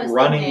 that's like what I was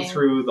running thinking.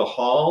 Through the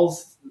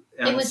halls.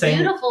 And it was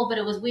beautiful, but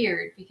it was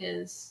weird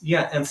because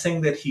and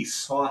saying that he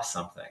saw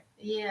something.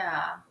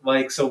 Yeah.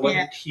 Like, so what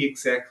did he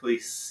exactly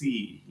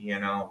see?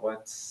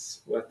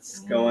 What's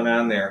going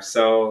on there?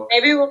 So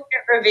maybe we'll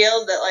get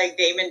revealed that like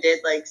Damon did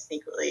like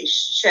sneakily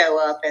show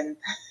up and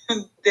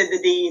did the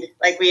deed.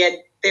 Like we had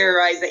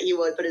theorized that he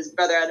would put his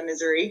brother out of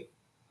misery.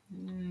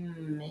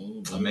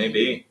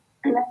 Maybe.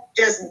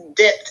 Just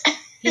dipped.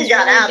 He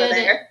got really out of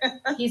there.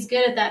 He's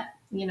good at that,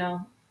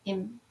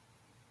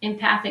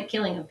 empathic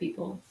killing of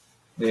people.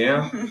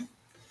 Yeah.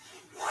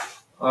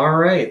 All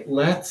right,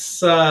 let's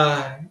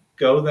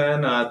go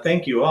then.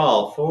 Thank you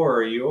all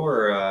for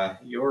your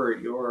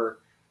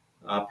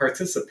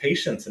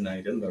participation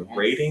tonight in the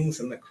ratings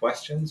and the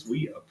questions.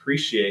 We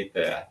appreciate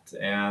that.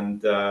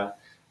 And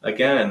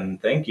again,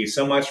 thank you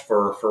so much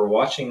for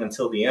watching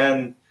until the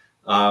end.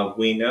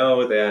 We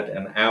know that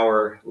an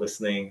hour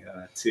listening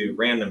to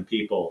random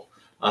people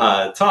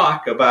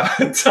talk about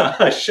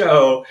a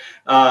show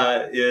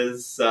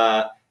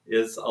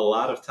is a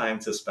lot of time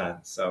to spend.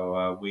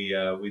 So we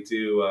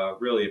do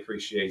really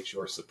appreciate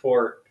your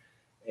support.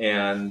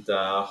 And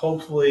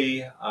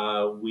hopefully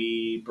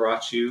we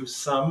brought you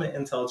some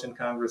intelligent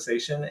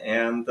conversation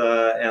and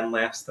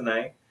laughs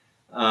tonight.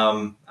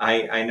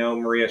 I know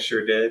Maria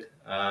sure did.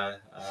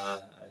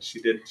 She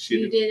did.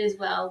 You did as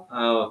well.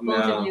 Oh,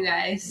 Both no. of you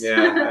guys.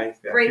 Yeah, I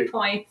Great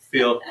points.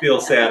 Feel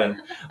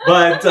saddened,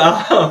 but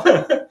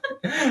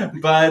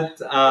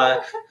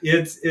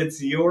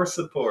it's your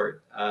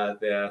support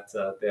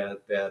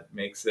that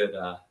makes it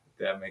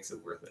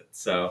worth it.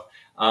 So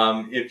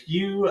if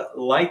you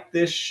like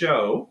this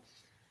show,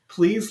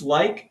 please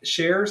like,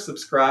 share,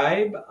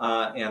 subscribe,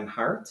 and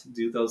heart.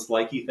 Do those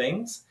likey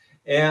things.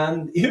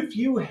 And if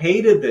you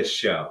hated this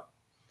show,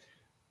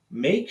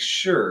 make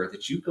sure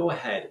that you go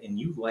ahead and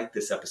you like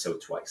this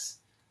episode twice.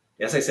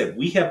 As I said,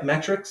 we have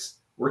metrics.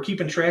 We're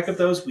keeping track of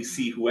those. We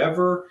see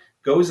whoever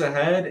goes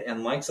ahead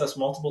and likes us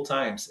multiple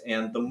times.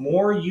 And the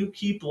more you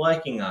keep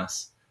liking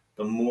us,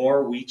 the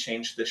more we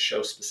change this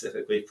show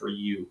specifically for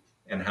you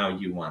and how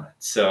you want it.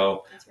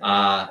 So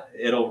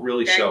it'll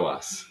really show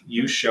us.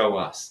 You show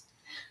us.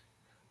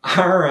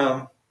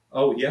 Our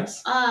oh,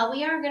 yes?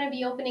 We are going to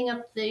be opening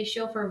up the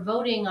show for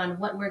voting on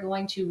what we're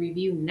going to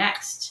review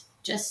next.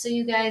 Just so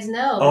you guys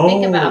know,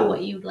 think about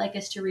what you'd like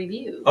us to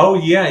review. Oh,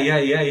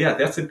 yeah.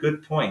 That's a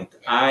good point.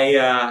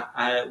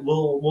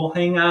 We'll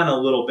hang on a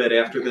little bit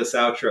after this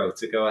outro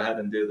to go ahead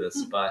and do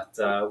this, but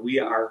we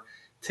are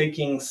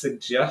taking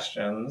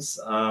suggestions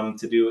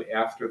to do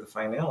after the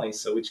finale,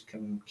 so we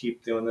can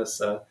keep doing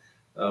this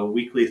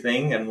weekly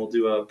thing, and we'll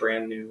do a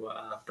brand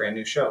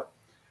new show.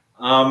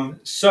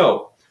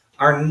 So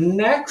our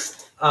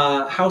next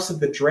House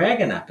of the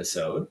Dragon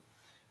episode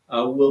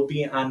will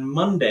be on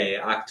Monday,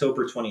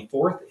 October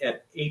 24th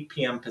at 8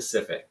 p.m.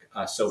 Pacific.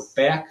 So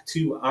back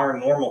to our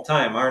normal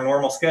time, our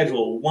normal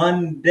schedule,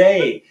 one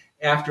day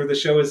after the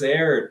show is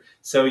aired.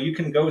 So you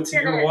can go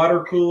to your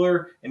water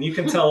cooler and you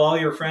can tell all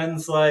your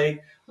friends,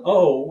 like,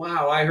 oh,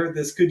 wow, I heard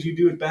this Could You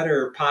Do It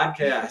Better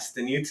podcast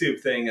and YouTube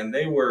thing, and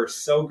they were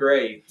so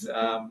great.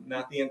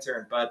 Not the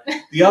intern, but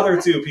the other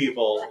two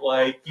people.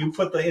 Like, you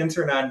put the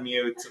intern on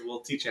mute, we'll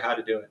teach you how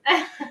to do it.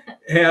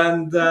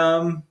 And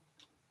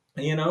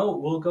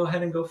we'll go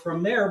ahead and go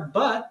from there.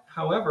 But,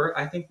 however,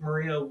 I think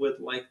Maria would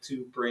like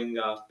to bring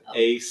up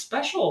a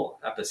special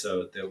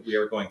episode that we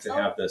are going to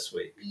have this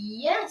week.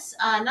 Yes,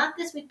 not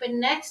this week, but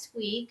next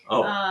week.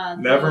 Oh,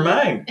 never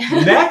mind.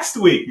 Next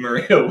week,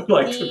 Maria would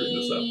like to bring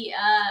this up.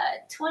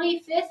 The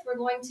 25th, we're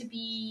going to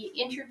be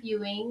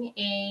interviewing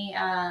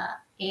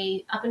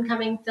a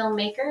up-and-coming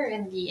filmmaker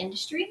in the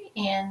industry,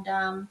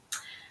 and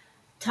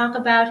talk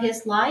about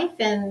his life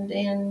and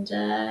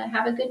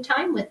have a good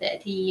time with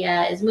it. He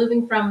is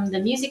moving from the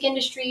music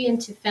industry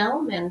into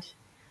film, and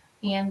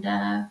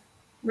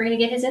we're going to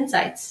get his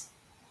insights.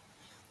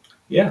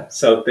 Yeah,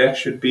 so that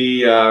should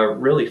be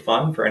really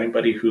fun for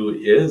anybody who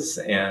is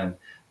an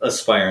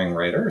aspiring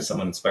writer,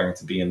 someone aspiring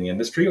to be in the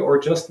industry, or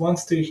just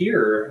wants to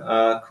hear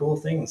cool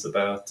things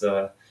about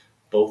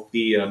both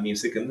the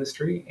music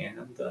industry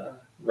and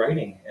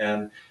writing,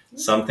 and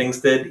some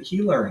things that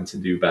he learned to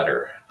do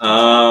better.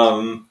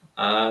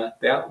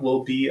 That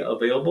will be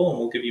available, and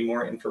we'll give you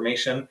more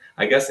information,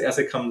 I guess, as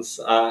it comes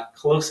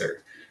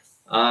closer.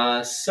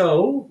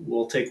 So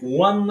we'll take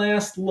one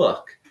last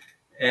look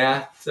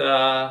at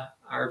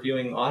our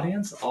viewing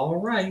audience. All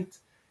right.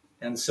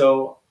 And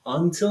so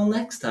until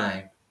next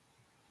time,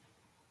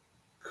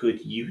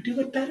 could you do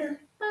it better?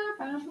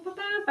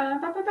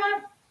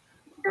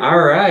 All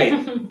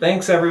right.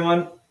 Thanks,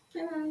 everyone.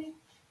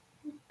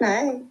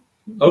 Bye.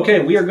 Okay,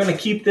 we are going to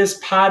keep this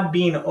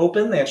Podbean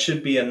open. That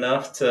should be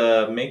enough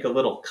to make a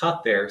little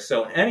cut there.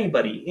 So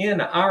anybody in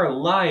our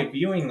live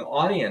viewing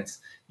audience,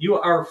 you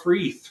are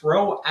free.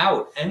 Throw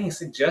out any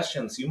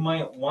suggestions you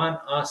might want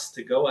us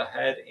to go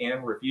ahead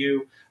and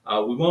review.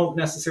 We won't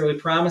necessarily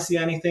promise you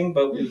anything,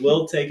 but we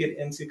will take it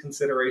into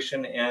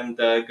consideration and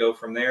go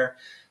from there.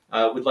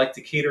 We'd like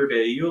to cater to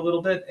you a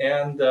little bit,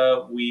 and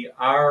we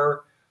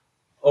are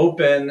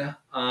open.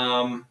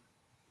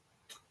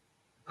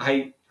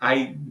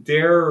 I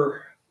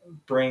dare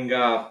bring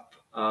up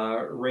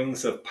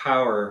Rings of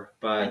Power,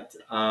 but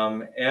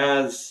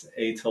as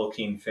a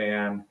Tolkien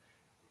fan,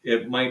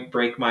 it might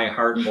break my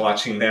heart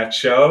watching that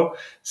show.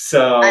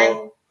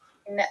 So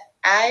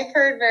I've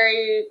heard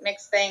very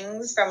mixed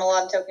things from a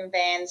lot of Tolkien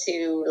fans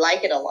who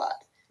like it a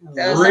lot.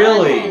 So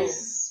really, someone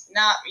who's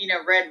not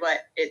read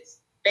what it's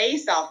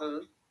based off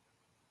of,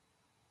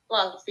 a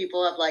lot of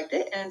people have liked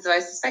it, and so I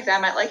suspect I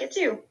might like it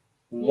too.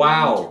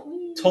 Wow.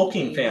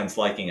 Tolkien fans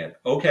liking it.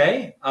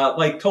 Okay.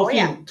 Like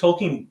Tolkien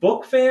Tolkien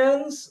book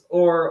fans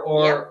or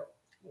Yep.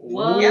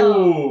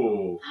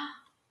 Whoa.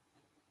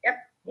 Yep.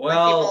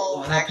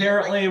 Well,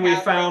 apparently we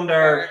found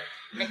our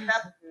mixed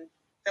up.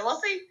 So we'll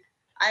see.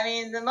 I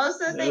mean,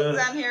 most of the things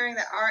I'm hearing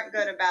that aren't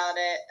good about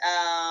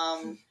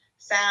it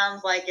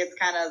sounds like it's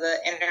kind of the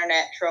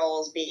internet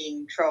trolls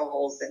being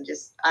trolls and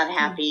just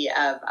unhappy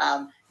of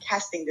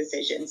casting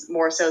decisions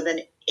more so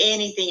than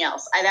anything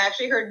else. I've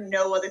actually heard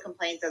no other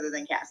complaints other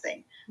than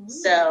casting.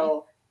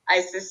 So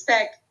I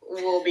suspect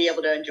we'll be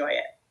able to enjoy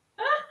it.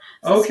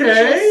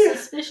 Okay.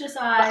 Suspicious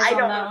eyes. I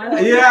don't on that know.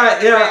 one.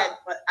 Yeah.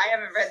 But I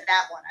haven't read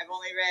that one. I've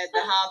only read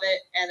The Hobbit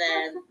and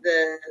then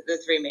the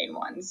three main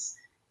ones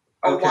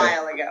a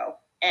while ago.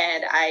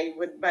 and I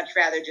would much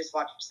rather just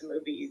watch the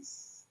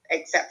movies,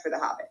 except for The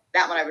Hobbit.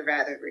 That one I would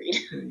rather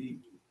read.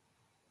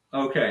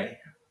 Okay,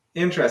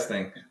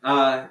 interesting.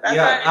 That's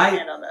Yeah, why I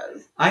stand on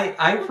those.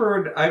 I've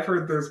heard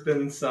there's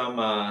been some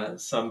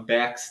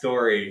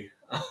backstory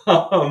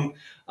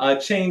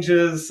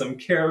changes, some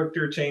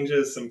character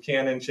changes, some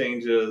canon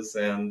changes,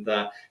 and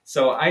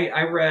so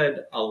I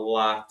read a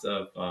lot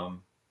of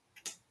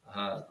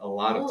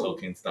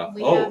Tolkien stuff.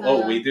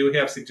 We do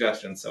have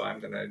suggestions, so I'm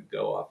gonna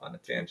go off on a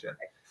tangent.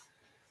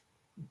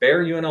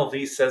 Bear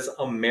UNLV says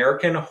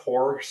American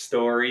Horror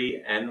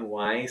Story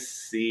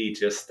NYC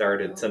just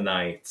started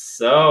tonight.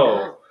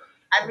 So,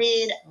 I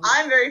mean,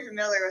 I'm very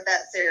familiar with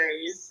that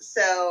series,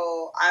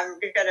 so I'm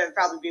gonna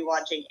probably be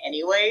watching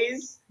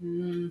anyways.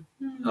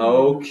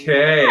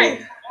 Okay.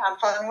 I have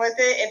fun with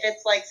it if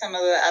it's like some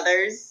of the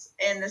others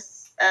in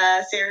this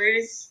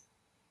series.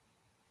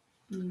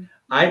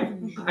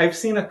 I've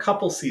seen a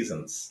couple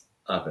seasons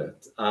of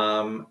it.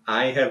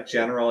 I have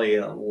generally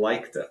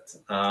liked it,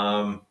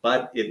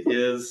 but it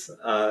is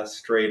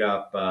straight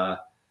up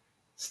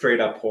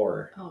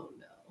horror. Oh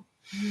no!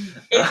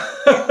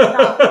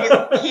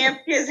 It's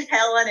campy as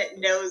hell and it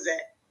knows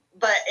it,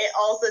 but it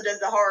also does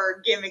the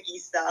horror gimmicky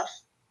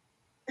stuff.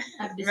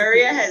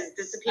 Maria has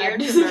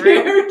disappeared.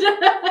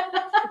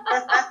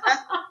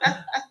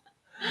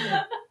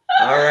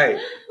 All right,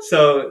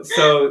 so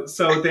that's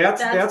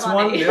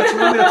one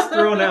that's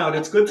thrown out.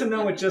 It's good to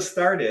know it just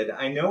started.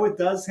 I know it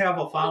does have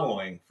a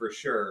following for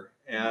sure,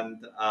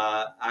 and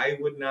I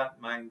would not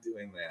mind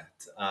doing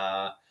that.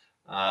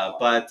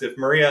 But if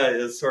Maria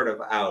is sort of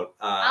out,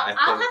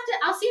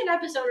 I'll see an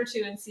episode or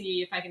two and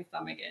see if I can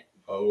stomach it.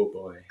 Oh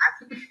boy,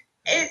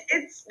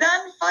 it's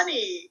done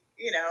funny,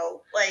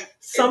 like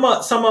some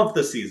of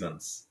the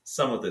seasons.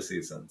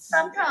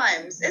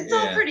 Sometimes it's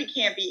all pretty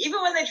campy.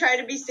 Even when they try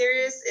to be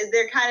serious,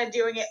 they're kind of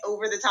doing it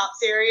over the top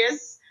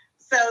serious.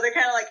 So they're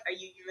kind of like, "Are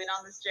you in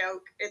on this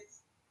joke?"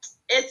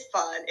 It's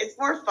fun. It's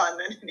more fun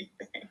than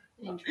anything.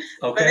 Okay.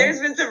 But there's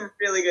been some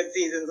really good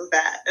seasons of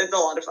that. It's a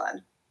lot of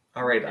fun.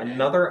 All right,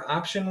 another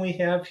option we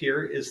have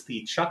here is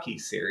the Chucky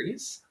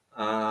series.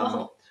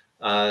 So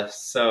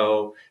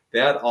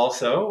that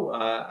also,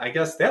 I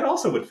guess, that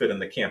also would fit in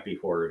the campy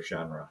horror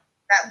genre.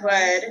 That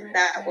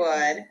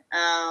would.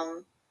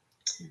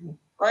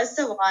 What's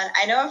the one?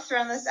 I know I've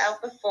thrown this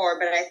out before,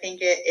 but I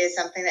think it is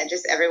something that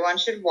just everyone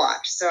should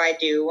watch. So I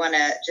do want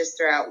to just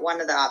throw out one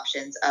of the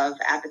options of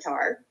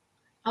Avatar.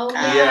 Oh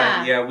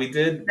yeah, we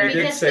did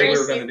say we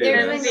were going to do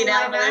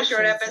that. They're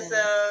short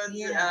episodes.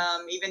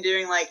 Even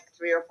doing like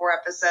 3 or 4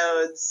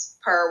 episodes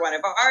per one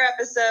of our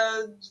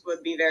episodes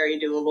would be very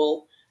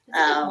doable. That's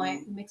a good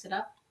point. Mix it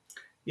up.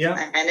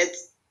 Yeah, and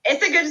it's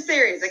a good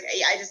series. Like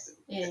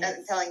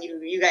I'm telling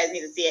you, you guys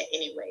need to see it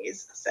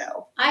anyways.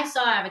 So I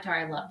saw Avatar.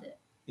 I loved it.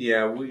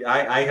 Yeah,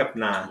 I have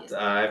not.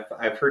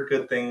 I've heard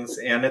good things,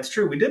 and it's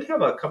true. We did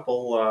have a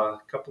couple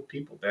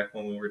people back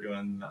when we were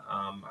doing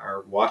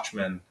our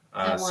Watchmen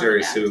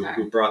series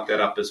who brought that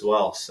up as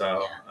well.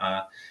 So,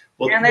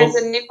 and there's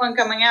a new one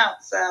coming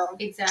out. So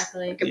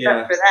exactly, we can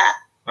prep for that.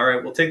 All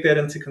right, we'll take that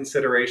into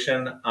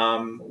consideration.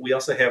 We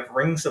also have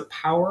Rings of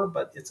Power,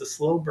 but it's a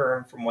slow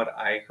burn from what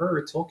I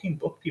heard. Tolkien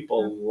book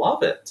people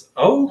love it.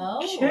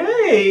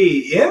 Okay,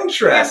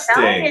 interesting.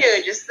 I'm telling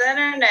you, just the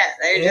internet.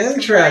 They're just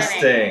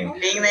interesting.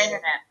 Being the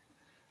internet.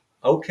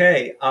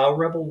 Okay,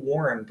 Rebel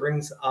Warren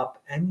brings up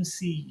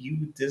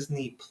MCU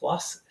Disney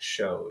Plus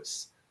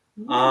shows.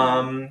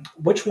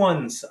 Which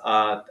ones,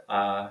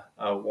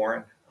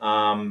 Warren?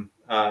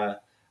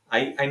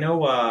 I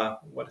know,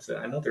 what is it?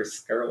 I know there's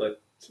Scarlet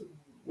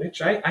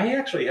Witch. I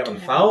actually haven't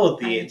followed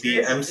the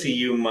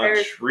MCU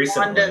much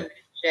recently.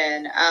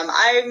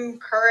 I'm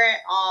current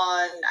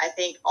on, I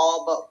think,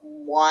 all but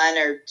 1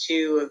 or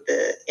 2 of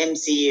the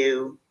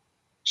MCU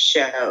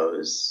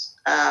shows.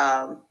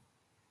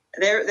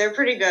 They're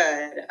pretty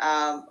good.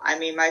 I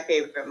mean, my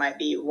favorite might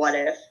be What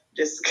If,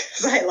 just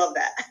because I love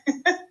that.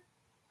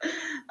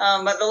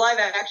 But the live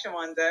action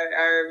ones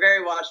are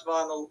very watchable,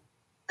 and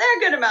they're a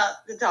good amount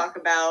to talk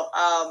about.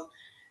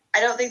 I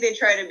don't think they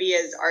try to be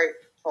as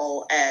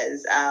artful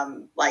as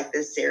like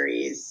this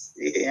series,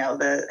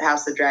 the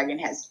House of the Dragon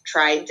has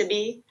tried to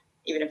be.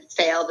 Even if it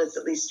failed, it's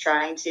at least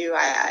trying to.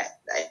 I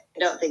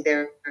don't think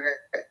they're.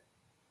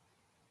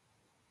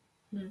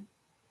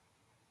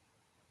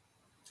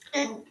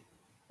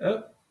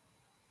 Oh.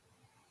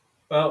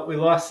 Well, we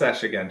lost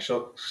Sesh again.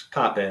 She'll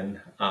pop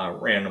in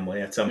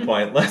randomly at some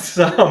point. Let's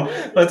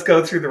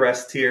go through the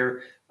rest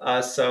here.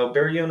 So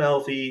Barry and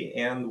LV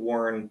and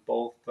Warren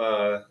both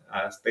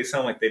they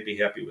sound like they'd be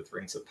happy with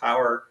Rings of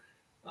Power.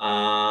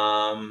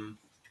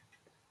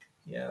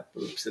 Yeah,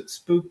 Boops, it's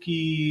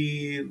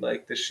spooky,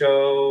 like the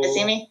show. You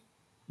see me?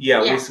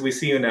 Yeah. We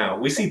see you now.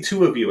 We see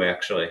 2 of you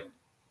actually.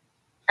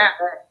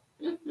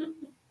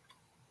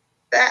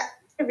 That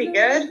could be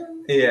good.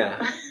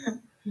 Yeah.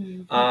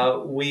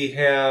 We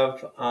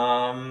have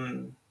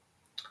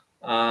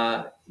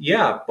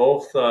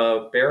both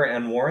Bear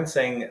and Warren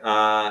saying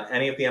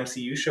any of the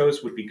MCU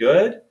shows would be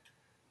good.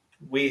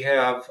 We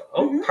have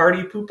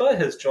Party Poopa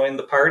has joined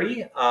the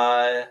party,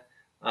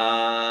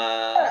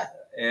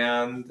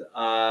 and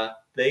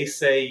they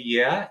say,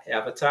 yeah,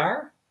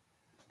 Avatar.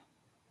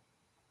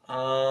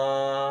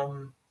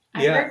 I've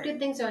heard good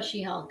things about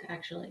She-Hulk,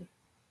 actually.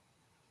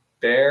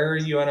 Bear,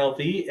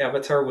 UNLV,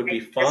 Avatar would be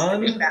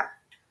fun.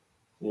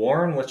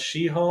 Warren with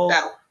She-Hulk.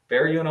 No.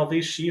 Bear,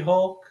 UNLV,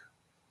 She-Hulk.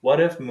 What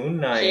if Moon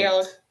Knight?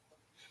 She-Hulk.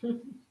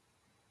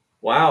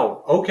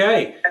 Wow.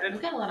 Okay.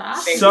 We've got a lot of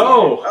options.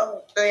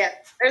 So yeah,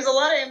 there's a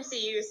lot of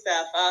MCU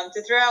stuff.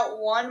 To throw out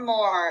one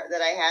more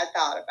that I had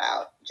thought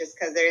about, just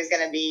because there's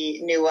going to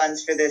be new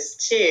ones for this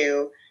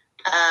too,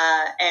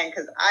 and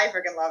because I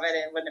freaking love it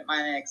and wouldn't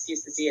mind an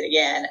excuse to see it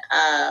again,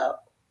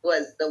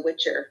 was The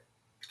Witcher.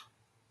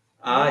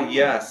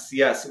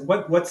 Yes.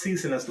 What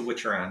season is The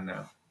Witcher on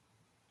now?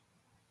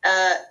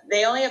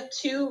 They only have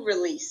 2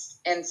 released,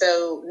 and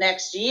so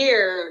next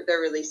year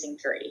they're releasing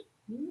 3.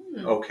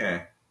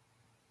 Okay.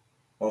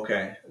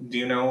 Do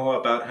you know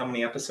about how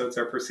many episodes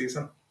are per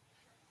season?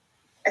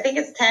 I think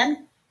it's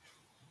 10.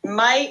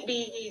 Might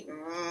be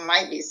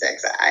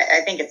 6.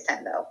 I think it's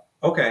 10 though.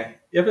 Okay.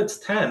 If it's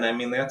 10, I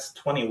mean, that's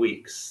 20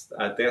 weeks.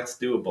 That's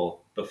doable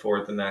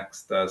before the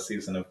next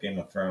season of Game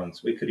of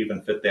Thrones. We could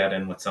even fit that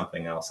in with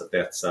something else if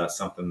that's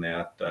something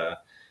that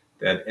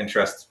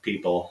interests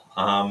people.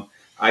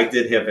 I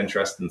did have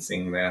interest in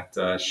seeing that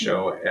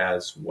show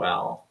as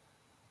well.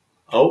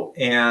 Oh,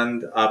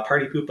 and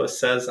Party Poopa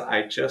says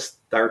I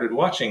just started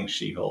watching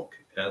She-Hulk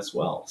as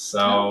well.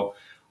 So,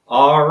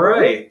 all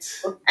right.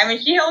 I mean,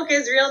 She-Hulk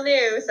is real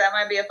new, so that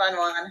might be a fun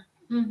one.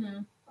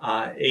 Mm-hmm.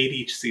 8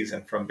 each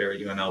season from Bear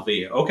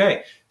UNLV.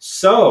 Okay,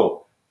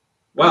 so,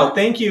 wow,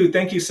 thank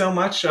you so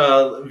much,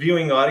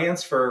 viewing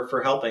audience,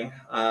 for helping.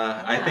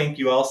 I think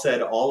you all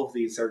said all of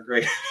these are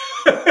great.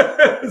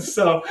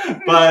 So,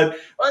 but...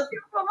 Let's do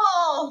them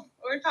all.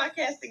 We're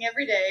podcasting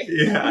every day.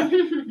 Yeah.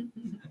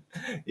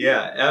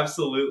 Yeah,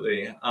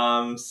 absolutely.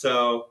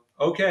 So,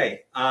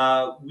 okay,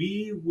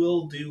 we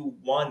will do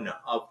one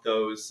of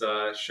those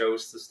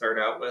shows to start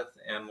out with,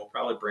 and we'll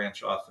probably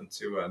branch off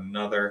into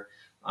another.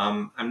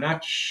 I'm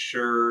not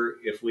sure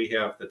if we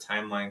have the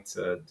timeline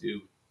to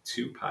do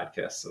 2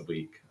 podcasts a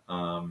week.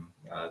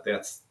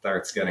 That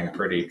starts getting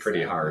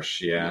pretty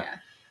harsh. Yeah.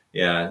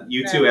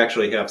 You two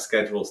actually have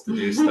schedules to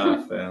do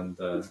stuff, and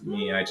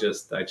me, I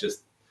just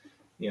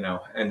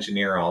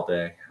engineer all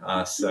day.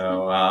 All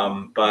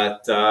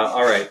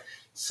right.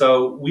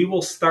 So we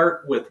will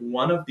start with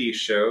one of these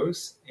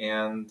shows,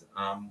 and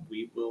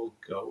we will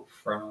go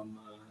from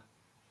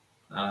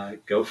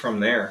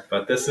there.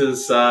 But this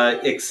is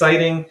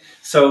exciting.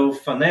 So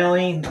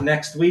finale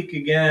next week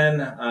again.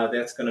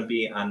 That's going to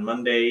be on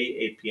Monday,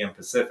 8 p.m.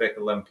 Pacific,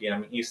 11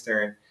 p.m.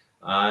 Eastern.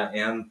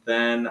 And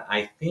then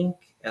I think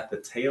at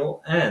the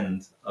tail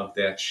end of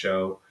that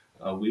show,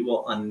 we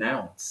will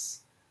announce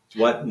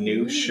what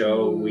new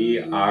show we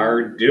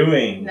are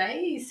doing.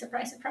 Nice.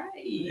 Surprise.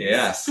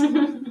 Yes.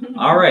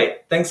 All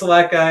right. Thanks a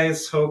lot,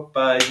 guys. Hope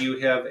you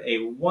have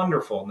a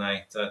wonderful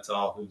night to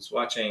all who's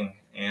watching.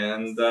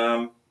 And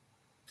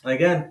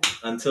again,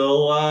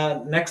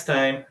 until next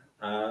time,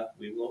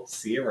 we will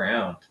see you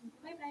around.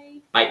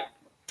 Bye.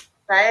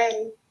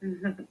 Bye.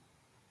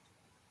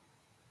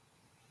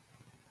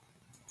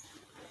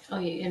 Oh,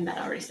 yeah, and that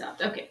already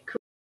stopped. Okay, cool.